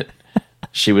love it.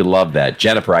 She would love that.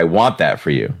 Jennifer, I want that for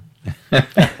you.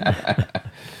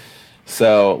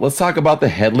 So let's talk about the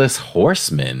Headless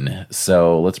Horseman.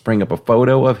 So let's bring up a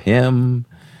photo of him,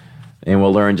 and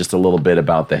we'll learn just a little bit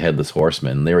about the Headless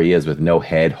Horseman. There he is with no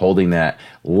head, holding that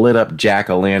lit up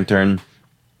jack-o'-lantern.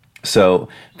 So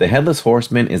the Headless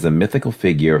Horseman is a mythical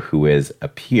figure who has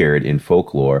appeared in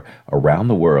folklore around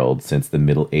the world since the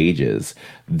Middle Ages.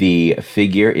 The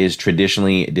figure is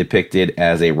traditionally depicted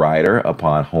as a rider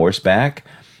upon horseback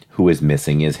who is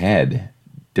missing his head.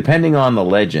 Depending on the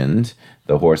legend,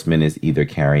 the horseman is either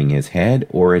carrying his head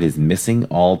or it is missing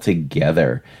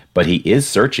altogether, but he is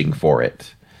searching for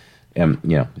it,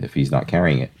 if he's not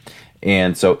carrying it.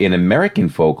 And so in American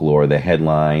folklore, the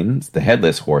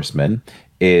Headless Horseman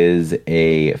is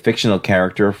a fictional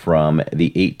character from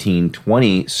the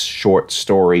 1820 short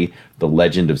story, The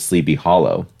Legend of Sleepy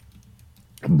Hollow,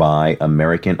 by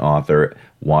American author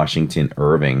Washington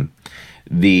Irving.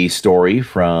 The story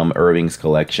from Irving's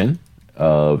collection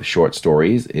of short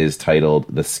stories is titled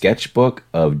The Sketchbook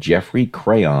of Geoffrey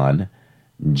Crayon,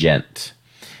 Gent.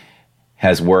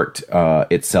 Has worked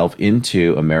itself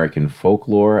into American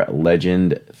folklore,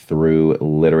 legend through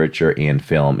literature and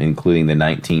film, including the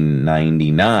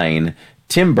 1999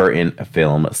 Tim Burton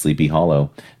film Sleepy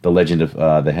Hollow. The legend of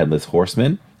the Headless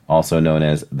Horseman, also known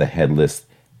as the Headless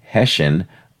Hessian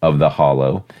of the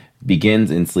Hollow, begins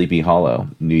in Sleepy Hollow,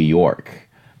 New York,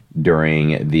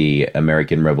 during the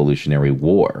American Revolutionary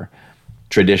War.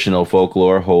 Traditional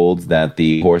folklore holds that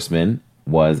the horseman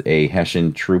was a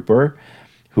Hessian trooper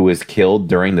who was killed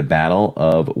during the Battle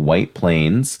of White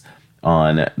Plains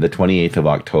on the 28th of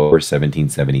October,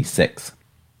 1776.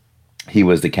 He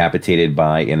was decapitated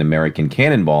by an American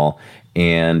cannonball,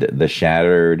 and the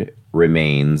shattered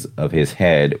remains of his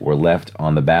head were left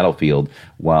on the battlefield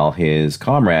while his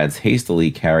comrades hastily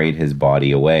carried his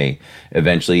body away.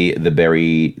 Eventually,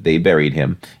 they buried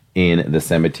him in the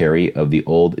cemetery of the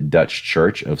Old Dutch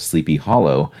Church of Sleepy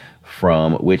Hollow,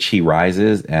 from which he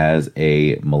rises as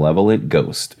a malevolent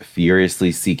ghost,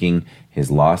 furiously seeking his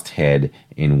lost head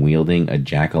and wielding a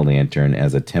jack-o'-lantern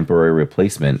as a temporary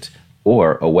replacement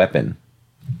or a weapon.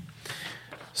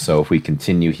 So if we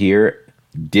continue here,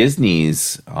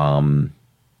 Disney's,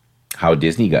 how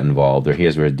Disney got involved, or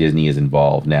here's where Disney is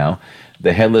involved now.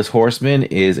 The Headless Horseman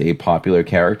is a popular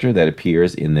character that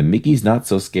appears in the Mickey's Not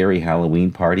So Scary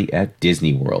Halloween Party at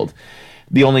Disney World.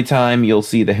 The only time you'll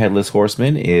see the Headless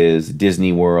Horseman is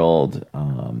Disney World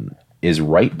is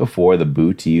right before the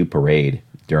Boo to You parade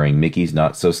during Mickey's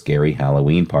Not So Scary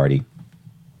Halloween Party.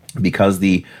 Because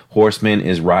the horseman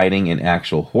is riding an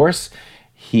actual horse,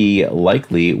 he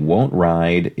likely won't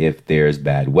ride if there's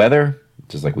bad weather,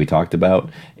 just like we talked about,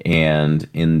 and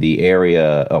in the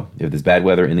area, if there's bad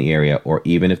weather in the area, or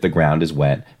even if the ground is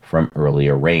wet from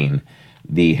earlier rain.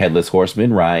 The Headless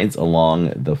Horseman rides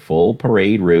along the full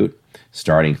parade route,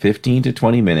 starting 15 to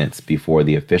 20 minutes before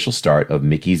the official start of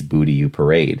Mickey's Boo to You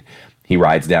parade. He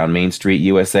rides down Main Street,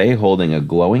 USA, holding a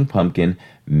glowing pumpkin,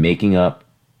 making up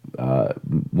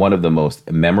one of the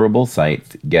most memorable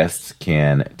sights guests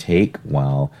can take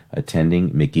while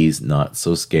attending Mickey's Not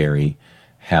So Scary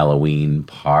Halloween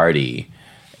Party.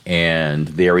 And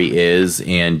there he is.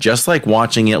 And just like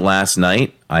watching it last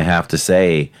night, I have to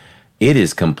say, it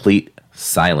is complete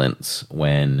silence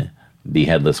when the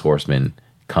Headless Horseman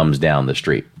comes down the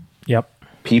street. Yep.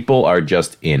 People are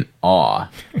just in awe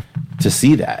to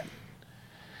see that.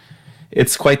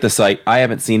 It's quite the sight. I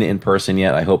haven't seen it in person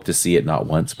yet. I hope to see it not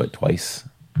once, but twice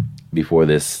before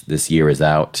this year is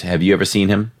out. Have you ever seen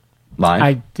him live?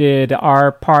 I did.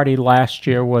 Our party last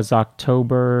year was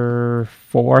October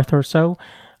 4th or so.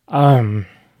 And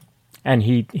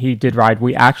he did ride.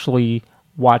 We actually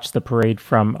watched the parade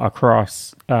from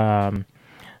across the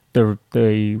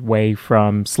way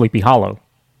from Sleepy Hollow,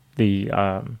 the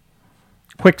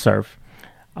quick serve,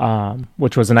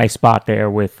 which was a nice spot there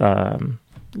with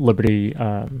Liberty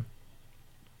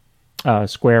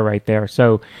Square right there.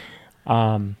 So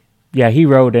yeah, he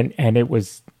rode and it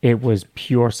was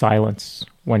pure silence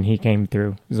when he came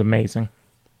through. It was amazing.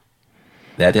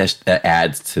 That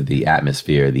adds to the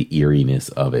atmosphere, the eeriness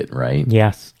of it, right?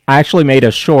 Yes, I actually made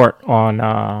a short on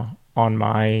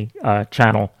my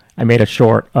channel. I made a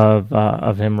short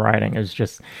of him riding. It's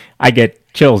just, I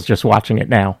get chills just watching it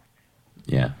now.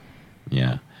 Yeah,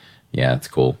 it's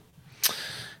cool.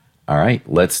 All right,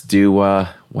 let's do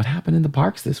what happened in the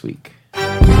parks this week.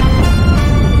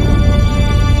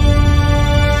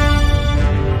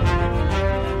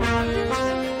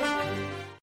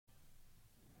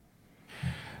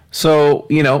 So,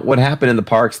 what happened in the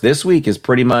parks this week is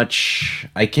pretty much,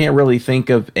 I can't really think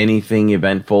of anything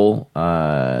eventful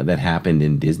that happened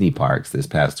in Disney parks this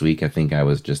past week. I think I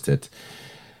was just at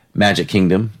Magic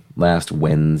Kingdom last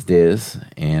Wednesdays,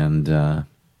 and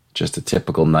just a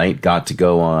typical night. Got to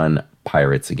go on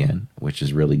Pirates again, which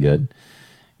is really good.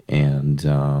 And,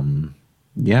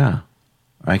 yeah,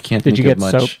 I can't think of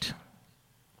much. Did you get soaked?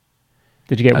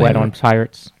 Did you get wet on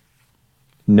Pirates?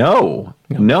 No.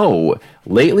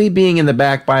 Lately, being in the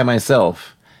back by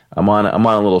myself, I'm on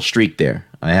a little streak there.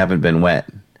 I haven't been wet,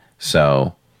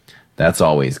 so that's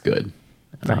always good.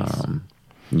 Nice.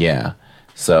 Yeah.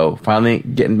 So finally,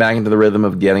 getting back into the rhythm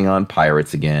of getting on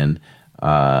Pirates again.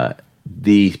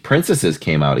 The Princesses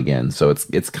came out again, so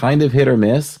it's kind of hit or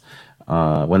miss.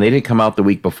 When they did come out the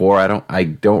week before, I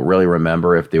don't really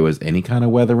remember if there was any kind of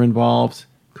weather involved.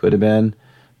 Could have been,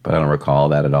 but I don't recall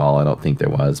that at all. I don't think there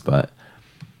was, but.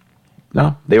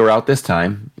 No, they were out this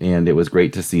time, and it was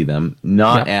great to see them.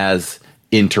 Not as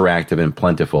interactive and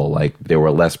plentiful, like there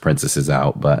were less princesses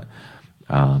out, but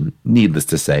needless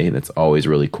to say, that's always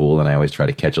really cool, and I always try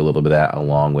to catch a little bit of that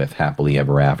along with Happily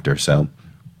Ever After. So,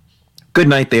 good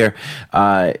night there.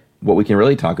 What we can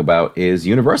really talk about is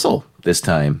Universal this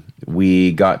time.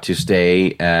 We got to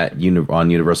stay on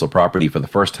Universal property for the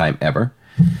first time ever,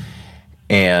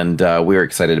 and we were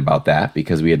excited about that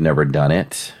because we had never done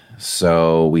it.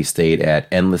 So we stayed at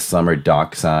Endless Summer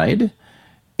Dockside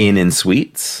Inn and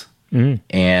Suites.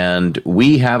 And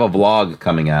we have a vlog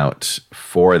coming out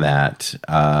for that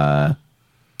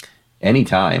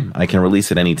anytime. I can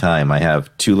release it anytime. I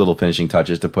have 2 little finishing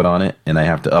touches to put on it, and I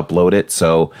have to upload it.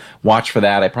 So watch for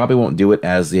that. I probably won't do it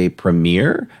as a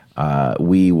premiere.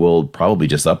 We will probably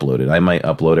just upload it. I might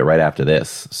upload it right after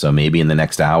this. So maybe in the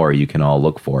next hour, you can all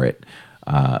look for it.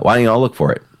 Why don't you all look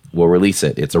for it? We'll release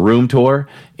it. It's a room tour,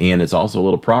 and it's also a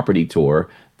little property tour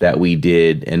that we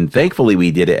did. And thankfully,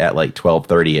 we did it at like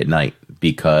 12:30 at night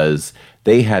because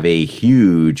they have a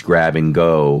huge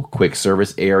grab-and-go quick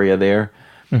service area there.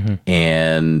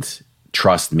 And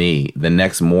trust me, the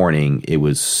next morning, it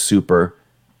was super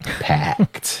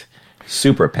packed.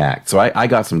 Super packed. So I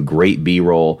got some great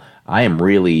B-roll. I am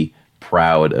really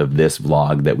proud of this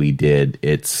vlog that we did.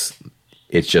 It's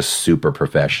just super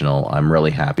professional. I'm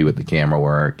really happy with the camera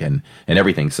work and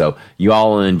everything. So you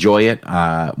all will enjoy it.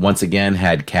 Once again,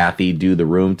 had Kathy do the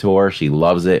room tour. She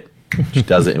loves it. She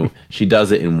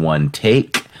does it in one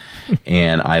take,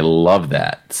 and I love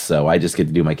that. So I just get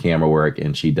to do my camera work,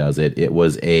 and she does it. It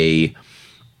was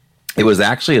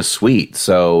actually a suite.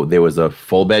 So there was a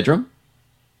full bedroom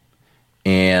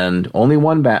and only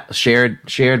one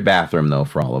shared bathroom though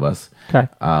for all of us. Okay.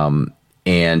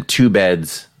 And 2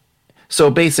 beds. So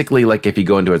basically, like if you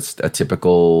go into a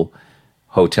typical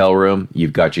hotel room,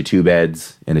 you've got your 2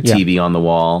 beds and a TV on the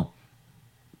wall,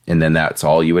 and then that's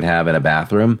all you would have in a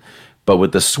bathroom. But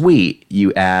with the suite,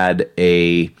 you add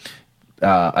a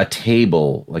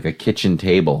table, like a kitchen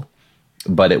table,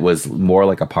 but it was more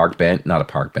like a park bench, not a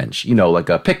park bench, like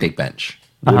a picnic bench,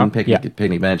 wooden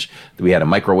picnic bench. We had a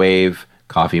microwave,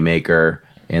 coffee maker,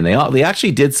 and they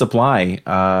actually did supply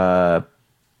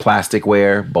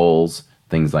plasticware, bowls,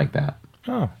 things like that.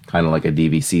 Oh. Kind of like a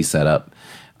DVC setup.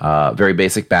 Very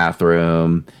basic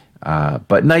bathroom,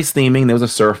 but nice theming. There was a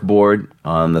surfboard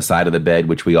on the side of the bed,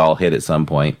 which we all hit at some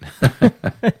point.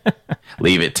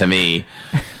 Leave it to me.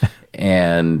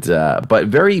 And but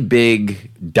very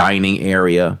big dining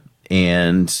area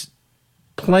and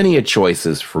plenty of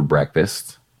choices for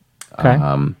breakfast.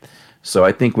 Okay. So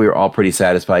I think we were all pretty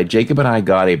satisfied. Jacob and I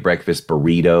got a breakfast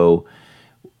burrito.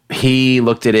 He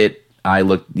looked at it. I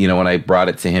looked, when I brought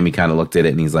it to him, he kind of looked at it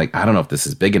and he's like, I don't know if this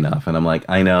is big enough. And I'm like,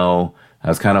 I know. I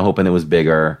was kind of hoping it was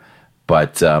bigger,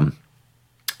 but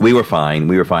we were fine.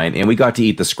 And we got to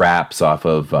eat the scraps off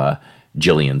of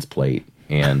Jillian's plate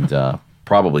and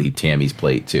probably Tammy's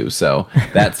plate too. So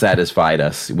that satisfied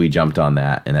us. We jumped on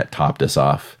that, and that topped us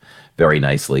off very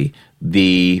nicely.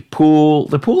 The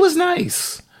pool is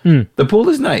nice. The pool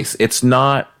is nice. It's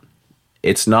not,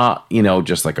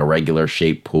 just like a regular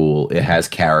shaped pool. It has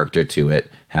character to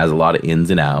it, has a lot of ins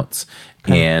and outs,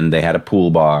 and they had a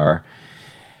pool bar.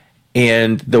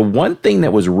 And the one thing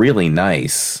that was really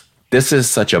nice, this is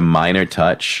such a minor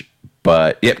touch,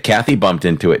 but Kathy bumped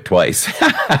into it twice.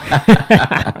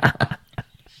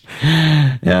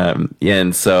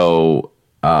 And so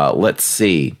let's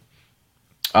see.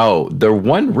 Oh, the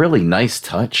one really nice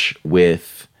touch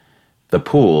with the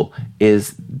pool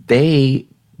is the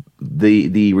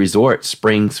resort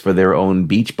springs for their own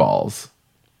beach balls.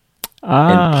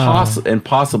 And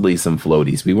possibly some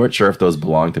floaties. We weren't sure if those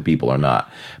belonged to people or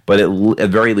not, but at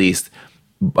very least,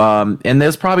 and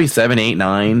there's probably 7, 8,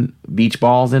 9 beach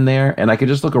balls in there, and I could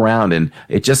just look around, and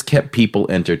it just kept people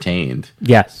entertained.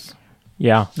 Yes.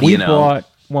 Yeah. We bought,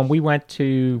 when we went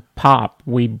to Pop,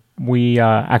 we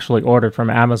actually ordered from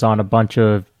Amazon a bunch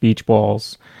of beach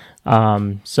balls.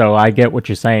 So I get what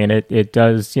you're saying. It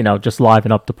does, just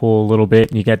liven up the pool a little bit,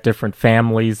 and you get different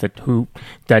families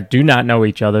that do not know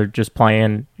each other just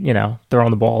playing,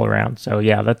 throwing the ball around. So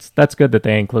yeah, that's good that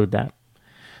they include that.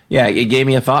 Yeah, it gave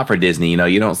me a thought for Disney.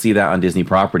 You don't see that on Disney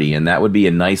property, and that would be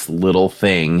a nice little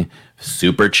thing,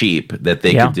 super cheap, that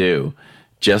they could do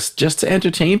just to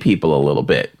entertain people a little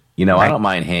bit. Right. I don't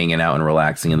mind hanging out and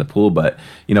relaxing in the pool, but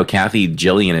Kathy,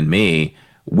 Jillian, and me,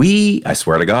 I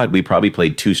swear to God, we probably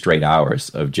played 2 straight hours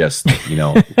of just,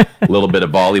 a little bit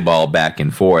of volleyball back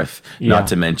and forth. Yeah. Not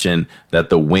to mention that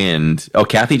the wind. Oh,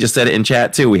 Kathy just said it in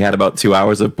chat too. We had about 2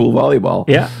 hours of pool volleyball.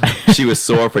 Yeah. She was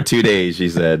sore for 2 days, she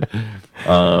said.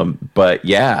 But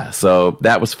yeah, so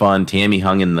that was fun. Tammy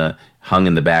hung in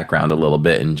the background a little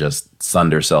bit and just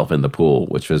sunned herself in the pool,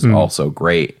 which was also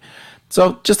great.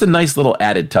 So just a nice little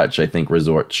added touch I think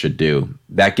resorts should do.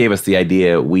 That gave us the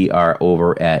idea. We are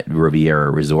over at Riviera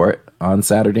Resort on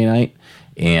Saturday night,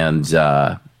 and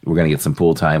we're going to get some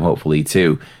pool time hopefully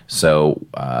too. So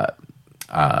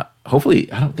hopefully,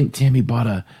 I don't think Tammy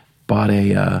bought one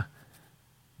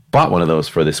of those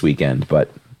for this weekend,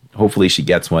 but hopefully she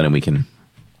gets one and we can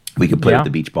play with the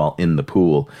beach ball in the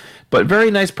pool. But very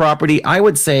nice property. I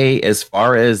would say, as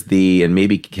far as and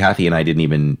maybe Kathy and I didn't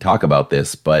even talk about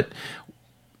this, but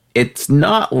it's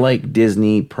not like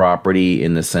Disney property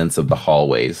in the sense of the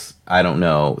hallways. I don't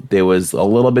know. There was a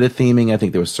little bit of theming. I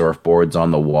think there was surfboards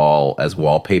on the wall as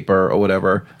wallpaper or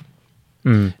whatever.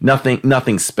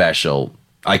 Nothing special.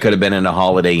 I could have been in a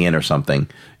Holiday Inn or something,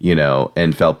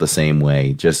 and felt the same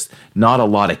way. Just not a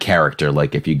lot of character,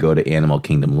 like if you go to Animal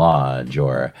Kingdom Lodge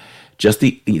or just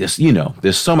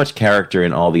there's so much character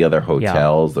in all the other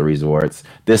hotels, the resorts.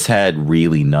 This had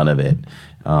really none of it.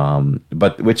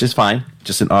 But which is fine.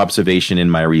 Just an observation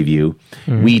in my review.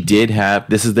 We did have,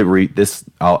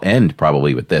 I'll end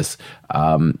probably with this.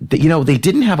 They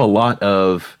didn't have a lot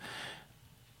of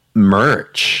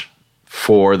merch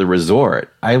for the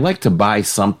resort. I like to buy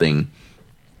something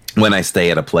when I stay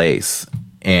at a place.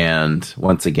 And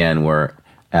once again, we're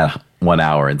at 1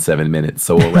 hour and 7 minutes,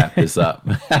 so we'll wrap this up.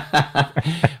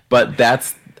 But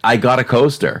I got a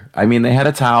coaster. I mean, they had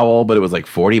a towel, but it was like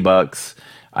 $40.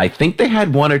 I think they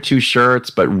had 1 or 2 shirts,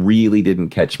 but really didn't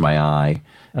catch my eye.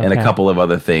 Okay. And a couple of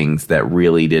other things that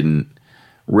really didn't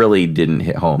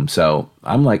hit home. So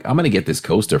I'm like, I'm going to get this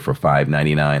coaster for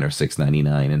 $5.99 or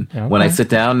 $6.99. And when I sit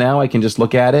down now, I can just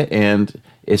look at it, and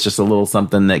it's just a little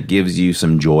something that gives you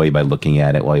some joy by looking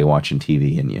at it while you're watching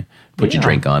TV, and you put your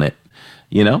drink on it.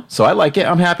 So I like it.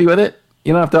 I'm happy with it.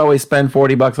 You don't have to always spend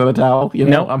 $40 on a towel.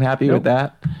 I'm happy with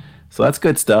that. So that's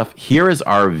good stuff. Here is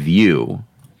our view.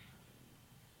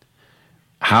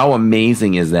 How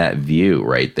amazing is that view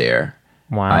right there?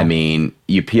 Wow. I mean,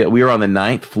 we were on the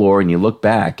 9th floor, and you look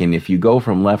back, and if you go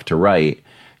from left to right,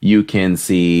 you can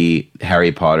see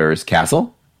Harry Potter's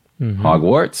castle,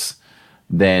 Hogwarts.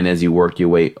 Then as you work your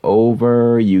way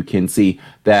over, you can see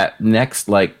that next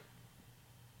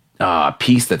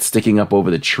piece that's sticking up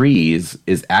over the trees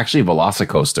is actually a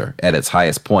Velocicoaster at its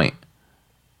highest point.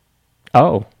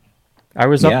 Oh, I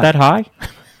was up that high?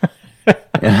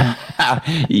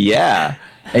 Yeah.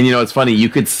 And it's funny, you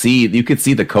could see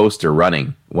the coaster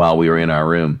running while we were in our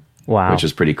room. Wow. Which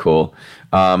is pretty cool.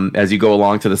 As you go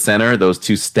along to the center, those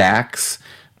 2 stacks,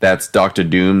 that's Dr.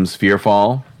 Doom's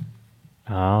Fearfall.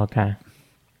 Oh, okay.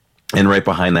 And right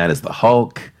behind that is the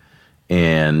Hulk.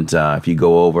 And if you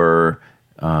go over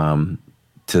to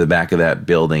the back of that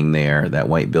building there, that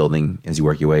white building, as you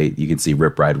work your way, you can see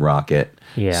Rip Ride Rocket.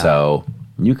 Yeah. So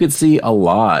you could see a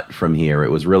lot from here.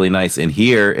 It was really nice. And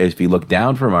here, if you look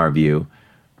down from our view,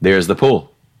 there's the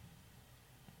pool.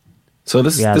 So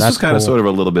this was kind of sort of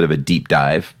a little bit of a deep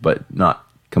dive, but not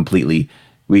completely.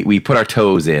 We put our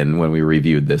toes in when we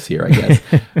reviewed this here, I guess.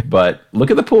 But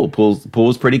look at the pool.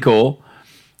 Pool's pretty cool.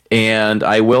 And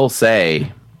I will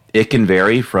say, it can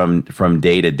vary from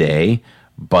day to day,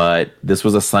 but this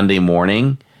was a Sunday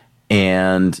morning,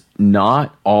 and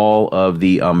not all of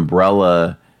the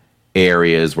umbrella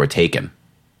areas were taken.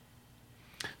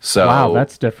 So wow,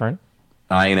 that's different.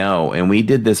 I know. And we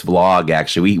did this vlog,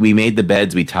 actually. We made the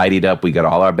beds, we tidied up, we got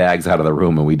all our bags out of the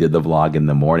room, and we did the vlog in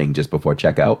the morning just before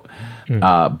checkout.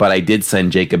 But I did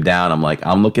send Jacob down. I'm like,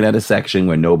 I'm looking at a section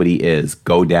where nobody is.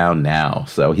 Go down now.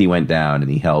 So he went down,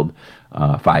 and he held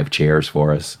 5 chairs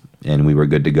for us, and we were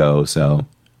good to go. So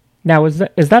now, is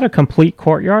that a complete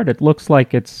courtyard? It looks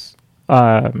like it's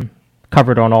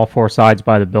covered on all 4 sides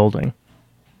by the building.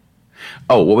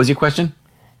 Oh, what was your question?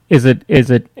 is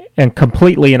it and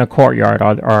completely in a courtyard,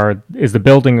 or is the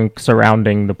building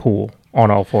surrounding the pool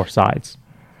on all four sides?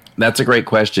 That's a great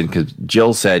question, because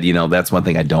Jill said, that's one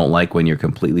thing I don't like when you're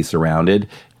completely surrounded.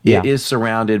 It is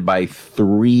surrounded by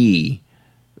 3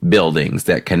 buildings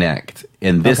that connect,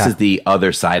 and this is the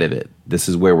other side of it. This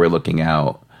is where we're looking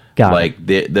out.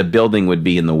 The building would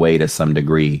be in the way to some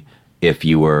degree if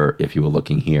you were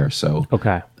looking here. So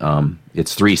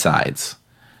it's 3 sides.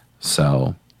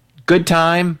 So good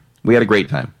time. We had a great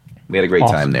time.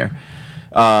 Time there.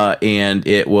 And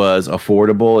it was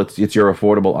affordable. It's your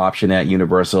affordable option at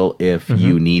Universal if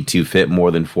you need to fit more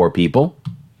than 4 people.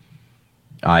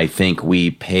 I think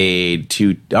we paid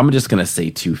I'm just going to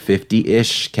say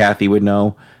 $250-ish. Kathy would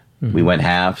know. We went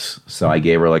halves, so I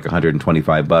gave her like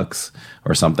 $125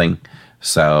 or something.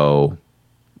 So,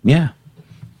 yeah.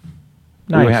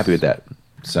 Nice. We were happy with that.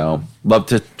 So, love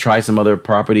to try some other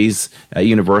properties at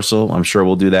Universal. I'm sure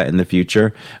we'll do that in the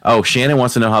future. Oh, Shannon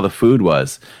wants to know how the food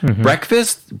was.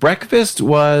 Breakfast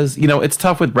was, it's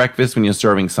tough with breakfast when you're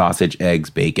serving sausage, eggs,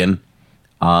 bacon.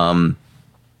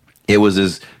 It was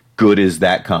as good as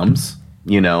that comes.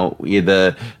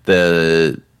 The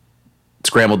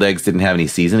scrambled eggs didn't have any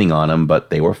seasoning on them, but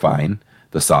they were fine.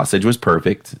 The sausage was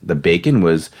perfect. The bacon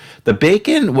was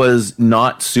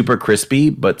not super crispy,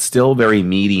 but still very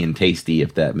meaty and tasty,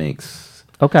 if that makes.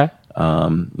 Okay.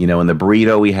 And the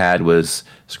burrito we had was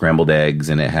scrambled eggs,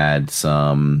 and it had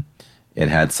some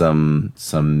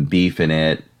beef in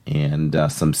it and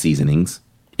some seasonings.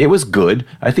 It was good.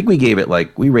 I think we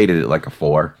rated it like a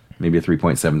 4, maybe a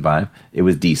 3.75. It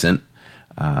was decent.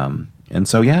 And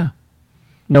so, yeah.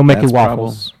 No Mickey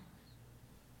waffles.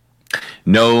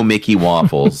 No Mickey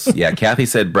waffles. Yeah, Kathy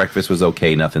said breakfast was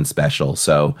okay, nothing special.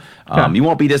 So you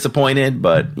won't be disappointed,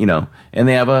 but and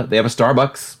they have a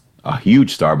Starbucks, a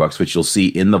huge Starbucks, which you'll see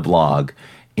in the vlog,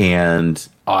 and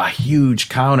a huge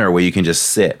counter where you can just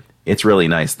sit. It's really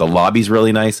nice. The lobby's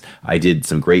really nice. I did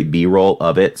some great B-roll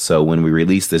of it, so when we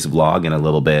release this vlog in a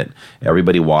little bit,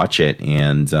 everybody watch it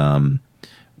and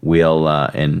we'll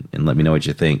and let me know what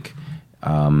you think.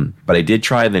 But I did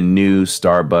try the new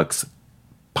Starbucks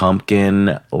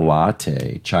pumpkin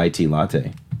latte, chai tea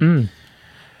latte.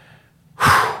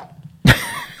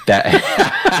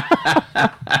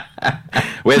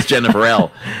 Where's Jennifer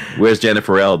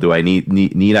L? Do I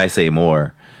need I say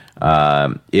more?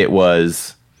 It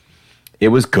was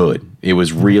good. It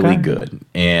was really good.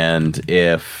 And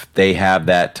if they have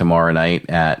that tomorrow night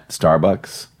at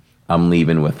Starbucks, I'm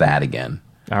leaving with that again.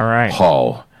 All right.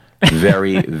 Oh,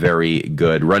 very, very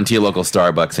good. Run to your local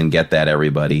Starbucks and get that,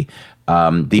 everybody.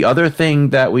 The other thing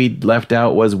that we left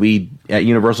out was at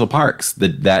Universal Parks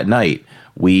that night,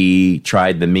 we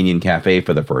tried the Minion Cafe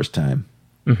for the first time.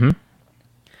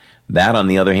 That, on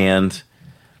the other hand,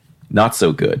 not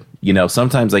so good.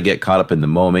 Sometimes I get caught up in the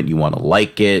moment. You want to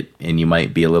like it, and you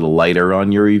might be a little lighter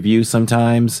on your review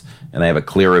sometimes. And I have a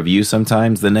clear review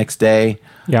sometimes the next day.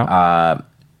 Yeah.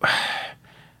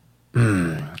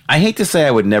 I hate to say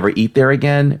I would never eat there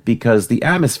again because the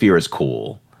atmosphere is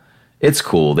cool. It's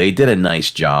cool. They did a nice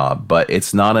job, but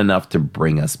it's not enough to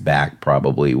bring us back,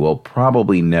 probably. We'll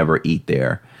probably never eat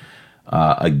there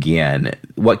again.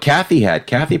 What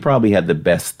Kathy probably had the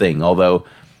best thing, although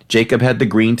Jacob had the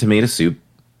green tomato soup.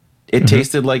 It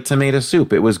tasted like tomato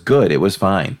soup. It was good. It was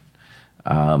fine.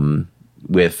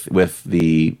 With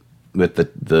the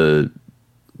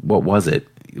what was it?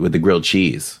 With the grilled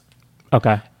cheese.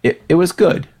 Okay. It was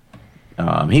good.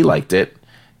 He liked it.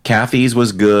 Kathy's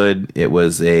was good. It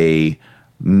was a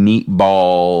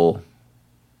meatball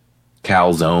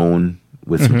calzone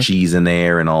with some cheese in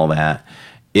there and all that.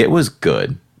 It was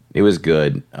good.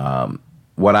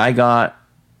 What I got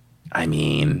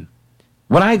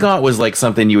was like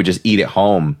something you would just eat at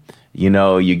home.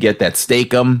 You get that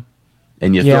steak-um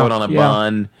and you throw it on a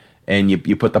bun and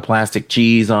you put the plastic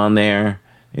cheese on there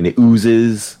and it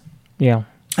oozes. Yeah.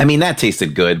 That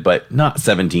tasted good, but not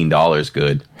 $17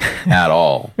 good at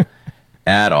all.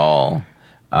 At all.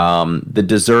 The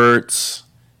desserts,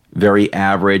 very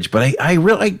average, but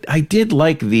I did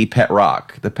like the Pet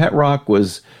Rock. The Pet Rock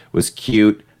was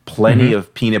cute. Plenty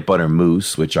of peanut butter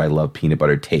mousse, which I love peanut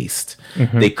butter taste.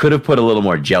 They could have put a little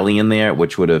more jelly in there,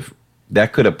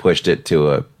 that could have pushed it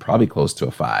to probably close to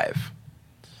a 5.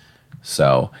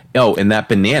 So, and that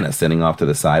banana sitting off to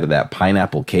the side of that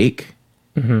pineapple cake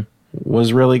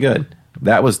was really good.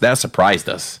 That surprised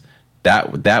us.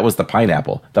 That was the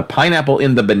pineapple. The pineapple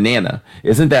in the banana.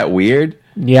 Isn't that weird?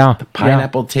 Yeah. The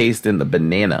pineapple taste in the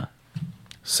banana.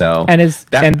 So and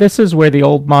this is where the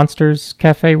old Monsters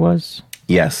Cafe was?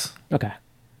 Yes. Okay.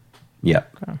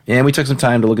 Yep. Okay. And we took some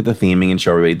time to look at the theming and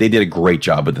show everybody. They did a great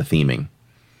job with the theming.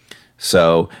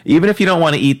 So even if you don't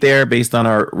want to eat there based on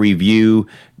our review,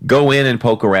 go in and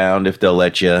poke around if they'll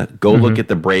let you. Go look at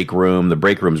the break room. The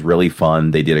break room's really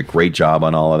fun. They did a great job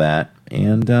on all of that.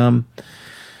 And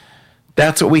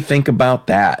that's what we think about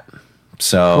that.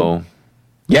 So,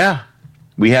 yeah,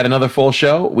 we had another full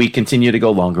show. We continue to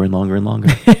go longer and longer and longer.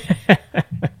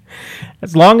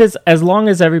 As long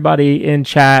as everybody in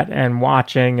chat and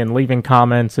watching and leaving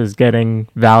comments is getting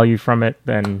value from it,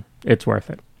 then it's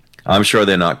worth it. I'm sure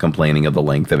they're not complaining of the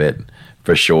length of it,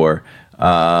 for sure.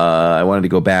 I wanted to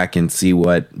go back and see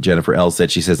what Jennifer L. said.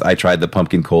 She says, I tried the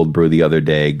pumpkin cold brew the other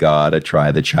day. Gotta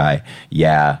try the chai.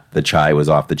 Yeah, the chai was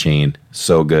off the chain.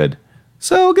 So good.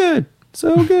 So good.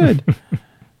 So good.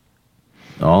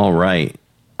 All right.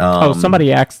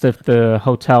 Somebody asked if the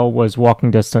hotel was walking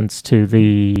distance to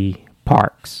the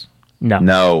parks.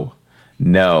 No.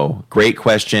 Great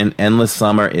question. Endless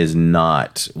Summer is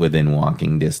not within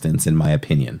walking distance, in my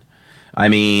opinion. I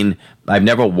mean, I've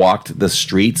never walked the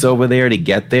streets over there to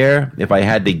get there. If I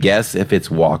had to guess if it's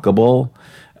walkable,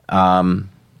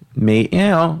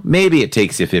 maybe it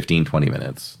takes you 15, 20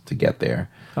 minutes to get there.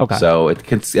 Okay. So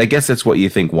I guess it's what you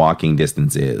think walking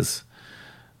distance is.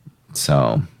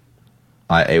 So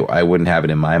I wouldn't have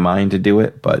it in my mind to do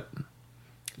it, but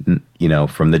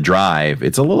from the drive,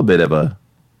 it's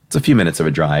a few minutes of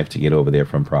a drive to get over there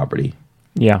from property.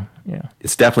 Yeah.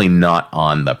 It's definitely not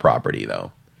on the property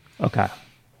though. Okay.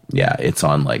 Yeah, it's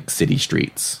on like city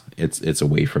streets. It's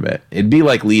away from it. It'd be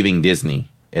like leaving Disney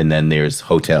and then there's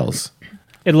hotels.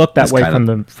 It looked that way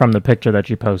from the picture that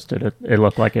you posted. It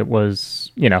looked like it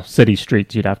was, city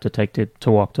streets you'd have to take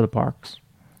to walk to the parks.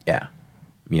 Yeah.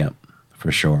 Yep,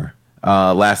 for sure.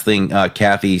 Last thing,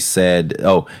 Kathy said,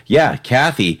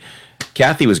 Kathy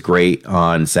was great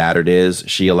on Saturdays.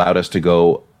 She allowed us to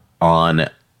go on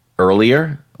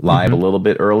earlier, live a little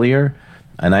bit earlier.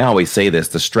 And I always say this,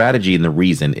 the strategy and the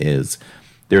reason is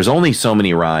there's only so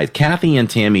many rides. Kathy and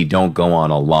Tammy don't go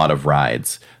on a lot of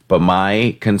rides. But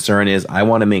my concern is I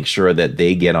want to make sure that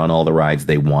they get on all the rides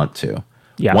they want to.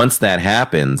 Yeah. Once that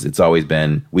happens, it's always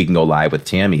been, we can go live with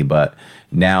Tammy. But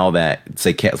now that,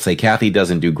 say Kathy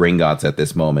doesn't do Gringotts at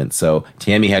this moment. So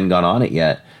Tammy hadn't gone on it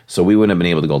yet. So we wouldn't have been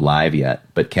able to go live yet.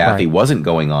 But Kathy wasn't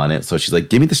going on it. So she's like,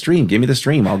 give me the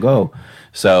stream. I'll go.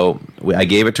 So I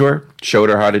gave it to her, showed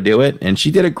her how to do it. And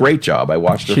she did a great job. I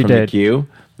watched her from the queue.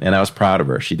 And I was proud of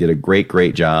her. She did a great,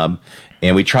 great job.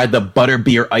 And we tried the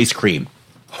butterbeer ice cream.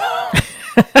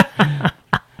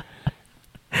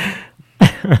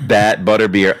 That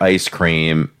butterbeer ice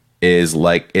cream is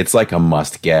it's like a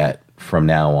must get from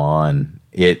now on.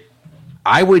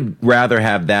 I would rather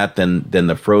have that than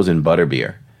the frozen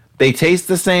butterbeer. They taste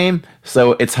the same,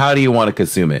 so it's how do you want to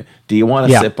consume it? Do you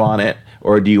want to sip on it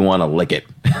or do you want to lick it?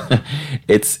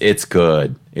 It's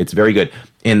good. It's very good.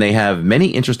 And they have many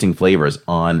interesting flavors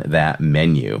on that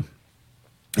menu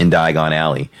in Diagon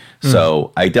Alley.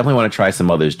 So I definitely want to try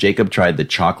some others. Jacob tried the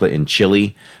chocolate and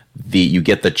chili. You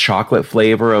get the chocolate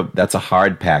flavor of, that's a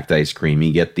hard packed ice cream.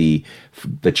 You get the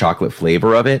chocolate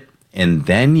flavor of it, and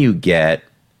then you get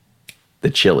the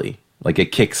chili. Like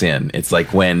it kicks in. It's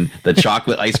like when the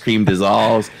chocolate ice cream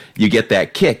dissolves, you get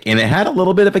that kick, and it had a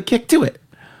little bit of a kick to it.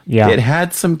 Yeah, it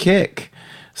had some kick.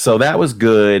 So that was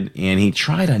good. And he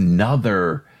tried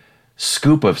another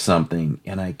scoop of something,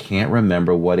 and I can't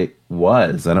remember what it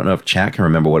was. I don't know if chat can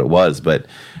remember what it was, but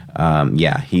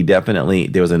he definitely,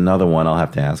 there was another one. I'll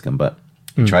have to ask him, but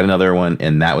he tried another one,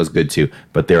 and that was good too.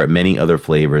 But there are many other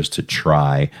flavors to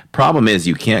try. Problem is,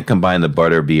 you can't combine the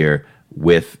butterbeer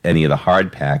with any of the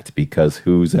hard packed, because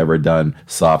who's ever done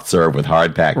soft serve with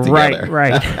hard packed together?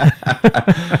 Right.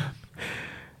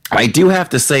 I do have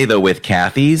to say though, with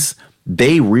Kathy's,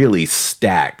 they really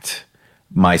stacked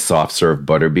my soft serve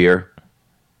butterbeer.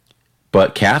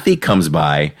 But Kathy comes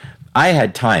by. I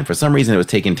had time. For some reason, it was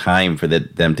taking time for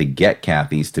them to get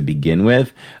Kathy's to begin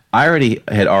with. I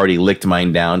had already licked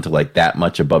mine down to like that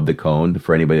much above the cone.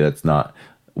 For anybody that's not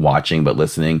watching but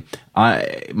listening, my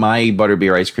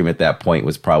butterbeer ice cream at that point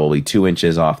was probably 2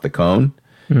 inches off the cone.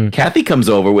 Kathy comes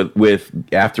over with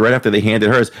right after they handed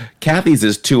hers. Kathy's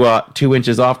is 2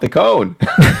 inches off the cone.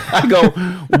 I go,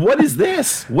 what is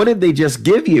this? What did they just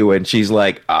give you? And she's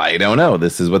like, I don't know.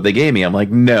 This is what they gave me. I'm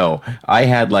like, no, I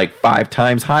had like 5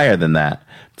 times higher than that.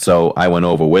 So I went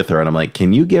over with her and I'm like,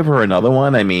 can you give her another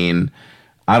one? I mean,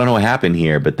 I don't know what happened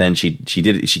here, but then she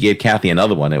gave Kathy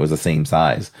another one. It was the same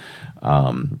size.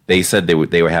 They said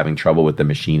they were having trouble with the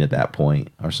machine at that point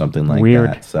or something like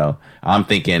that. So I'm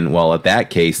thinking, well, at that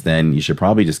case, then you should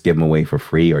probably just give them away for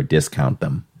free or discount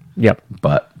them. Yep.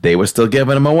 But they were still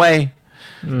giving them away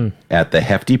at the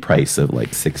hefty price of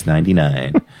like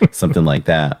 $6.99, something like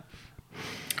that.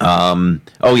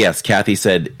 Oh, yes. Kathy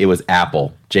said it was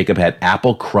apple. Jacob had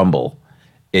apple crumble.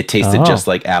 It tasted just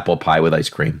like apple pie with ice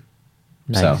cream.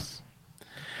 Nice. So,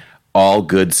 all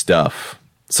good stuff.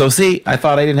 So, see, I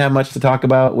thought I didn't have much to talk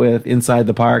about with Inside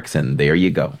the Parks, and there you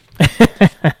go.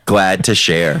 Glad to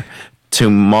share.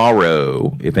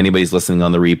 Tomorrow, if anybody's listening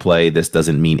on the replay, this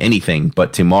doesn't mean anything,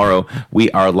 but tomorrow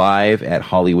we are live at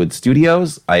Hollywood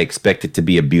Studios. I expect it to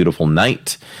be a beautiful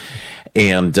night,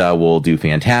 and we'll do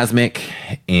Phantasmic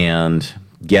and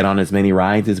get on as many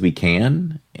rides as we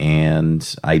can.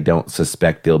 And I don't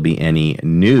suspect there'll be any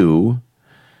new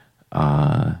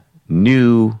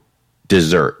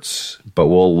desserts, but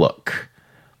we'll look.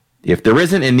 If there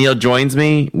isn't and Neil joins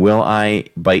me, will I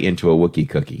bite into a Wookiee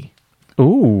cookie?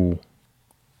 Ooh.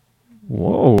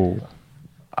 Whoa.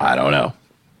 I don't know.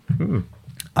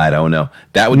 I don't know.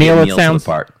 That would Neil, get Neil to the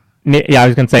park. Yeah, I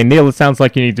was going to say, Neil, it sounds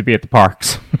like you need to be at the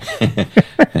parks.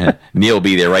 Neil will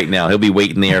be there right now. He'll be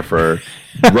waiting there for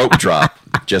rope drop,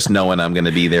 just knowing I'm going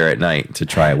to be there at night to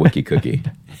try a Wookiee cookie.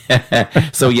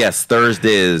 So, yes,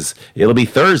 Thursdays. It'll be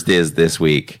Thursdays this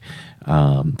week.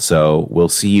 So we'll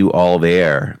see you all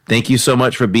there. Thank you so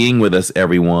much for being with us,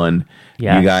 everyone.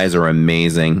 Yeah. You guys are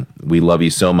amazing. We love you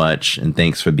so much, and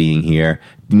thanks for being here.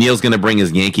 Neil's going to bring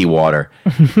his Yankee water.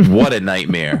 What a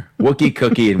nightmare. Wookiee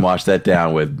cookie and wash that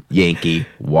down with Yankee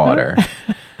water.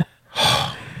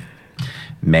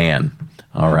 Man.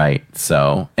 All right.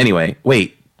 So anyway,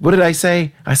 wait, what did I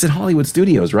say? I said Hollywood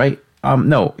Studios, right?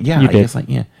 No. Yeah, I guess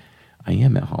I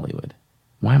am at Hollywood.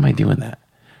 Why am I doing that?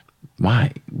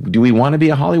 Why? Do we want to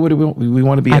be at Hollywood, or do we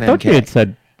want to be at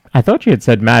MK? I thought you had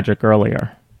said Magic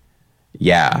earlier.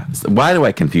 Yeah. So why do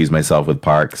I confuse myself with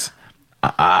parks?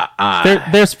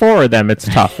 There's 4 of them. It's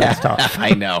tough. It's tough.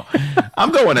 I know.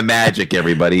 I'm going to Magic,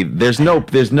 everybody. There's no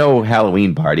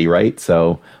Halloween party, right?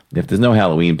 So if there's no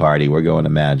Halloween party, we're going to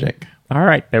Magic. All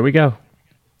right. There we go.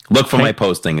 Look for my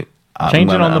posting.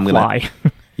 Change it on the fly.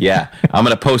 Yeah. I'm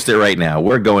going to post it right now.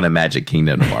 We're going to Magic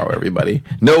Kingdom tomorrow, everybody.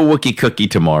 No Wookiee cookie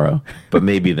tomorrow, but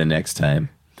maybe the next time.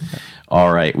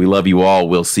 All right. We love you all.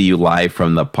 We'll see you live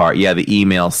from the park. Yeah, the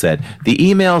email said the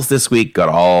emails this week got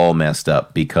all messed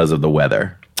up because of the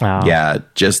weather. Oh. Yeah,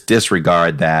 just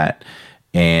disregard that.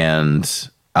 And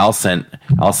I'll send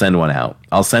one out.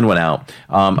 I'll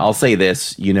say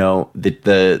this,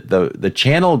 the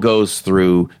channel goes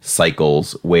through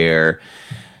cycles where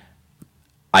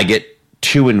I get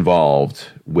too involved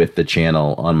with the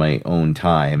channel on my own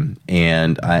time,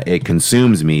 and it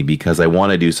consumes me because I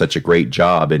want to do such a great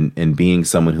job, and being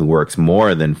someone who works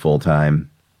more than full time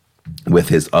with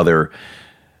his other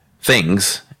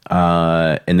things,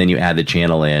 and then you add the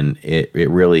channel in, it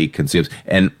really consumes.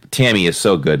 And Tammy is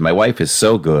so good. My wife is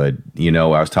so good. I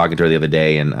was talking to her the other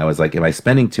day, and I was like, am I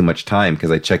spending too much time?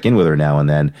 Because I check in with her now and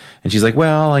then, and she's like,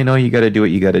 well, I know you got to do what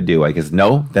you got to do. I guess,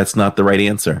 no, that's not the right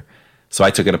answer. So I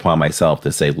took it upon myself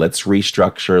to say, let's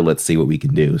restructure. Let's see what we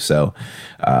can do. So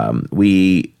I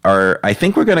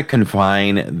think we're going to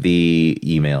confine the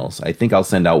emails. I think I'll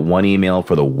send out one email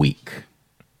for the week.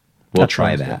 We'll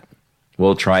try that.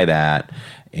 We'll try that.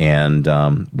 And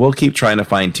we'll keep trying to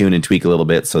fine tune and tweak a little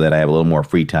bit so that I have a little more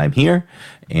free time here,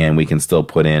 and we can still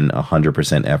put in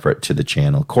 100% effort to the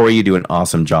channel. Corey, you do an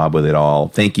awesome job with it all.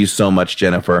 Thank you so much,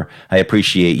 Jennifer. I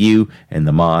appreciate you and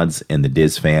the mods and the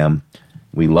Diz fam.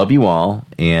 We love you all,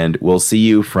 and we'll see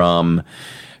you from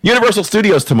Universal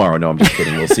Studios tomorrow. No, I'm just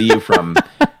kidding. We'll see you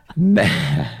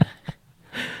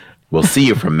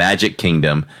from Magic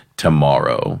Kingdom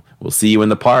tomorrow. We'll see you in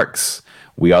the parks.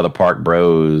 We are the Park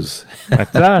Bros.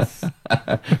 That's us.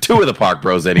 2 of the Park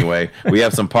Bros, anyway. We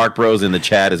have some Park Bros in the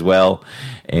chat as well,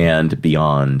 and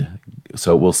beyond.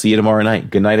 So we'll see you tomorrow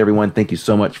night. Good night, everyone. Thank you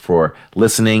so much for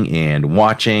listening and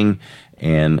watching,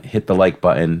 and hit the like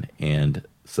button and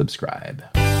subscribe.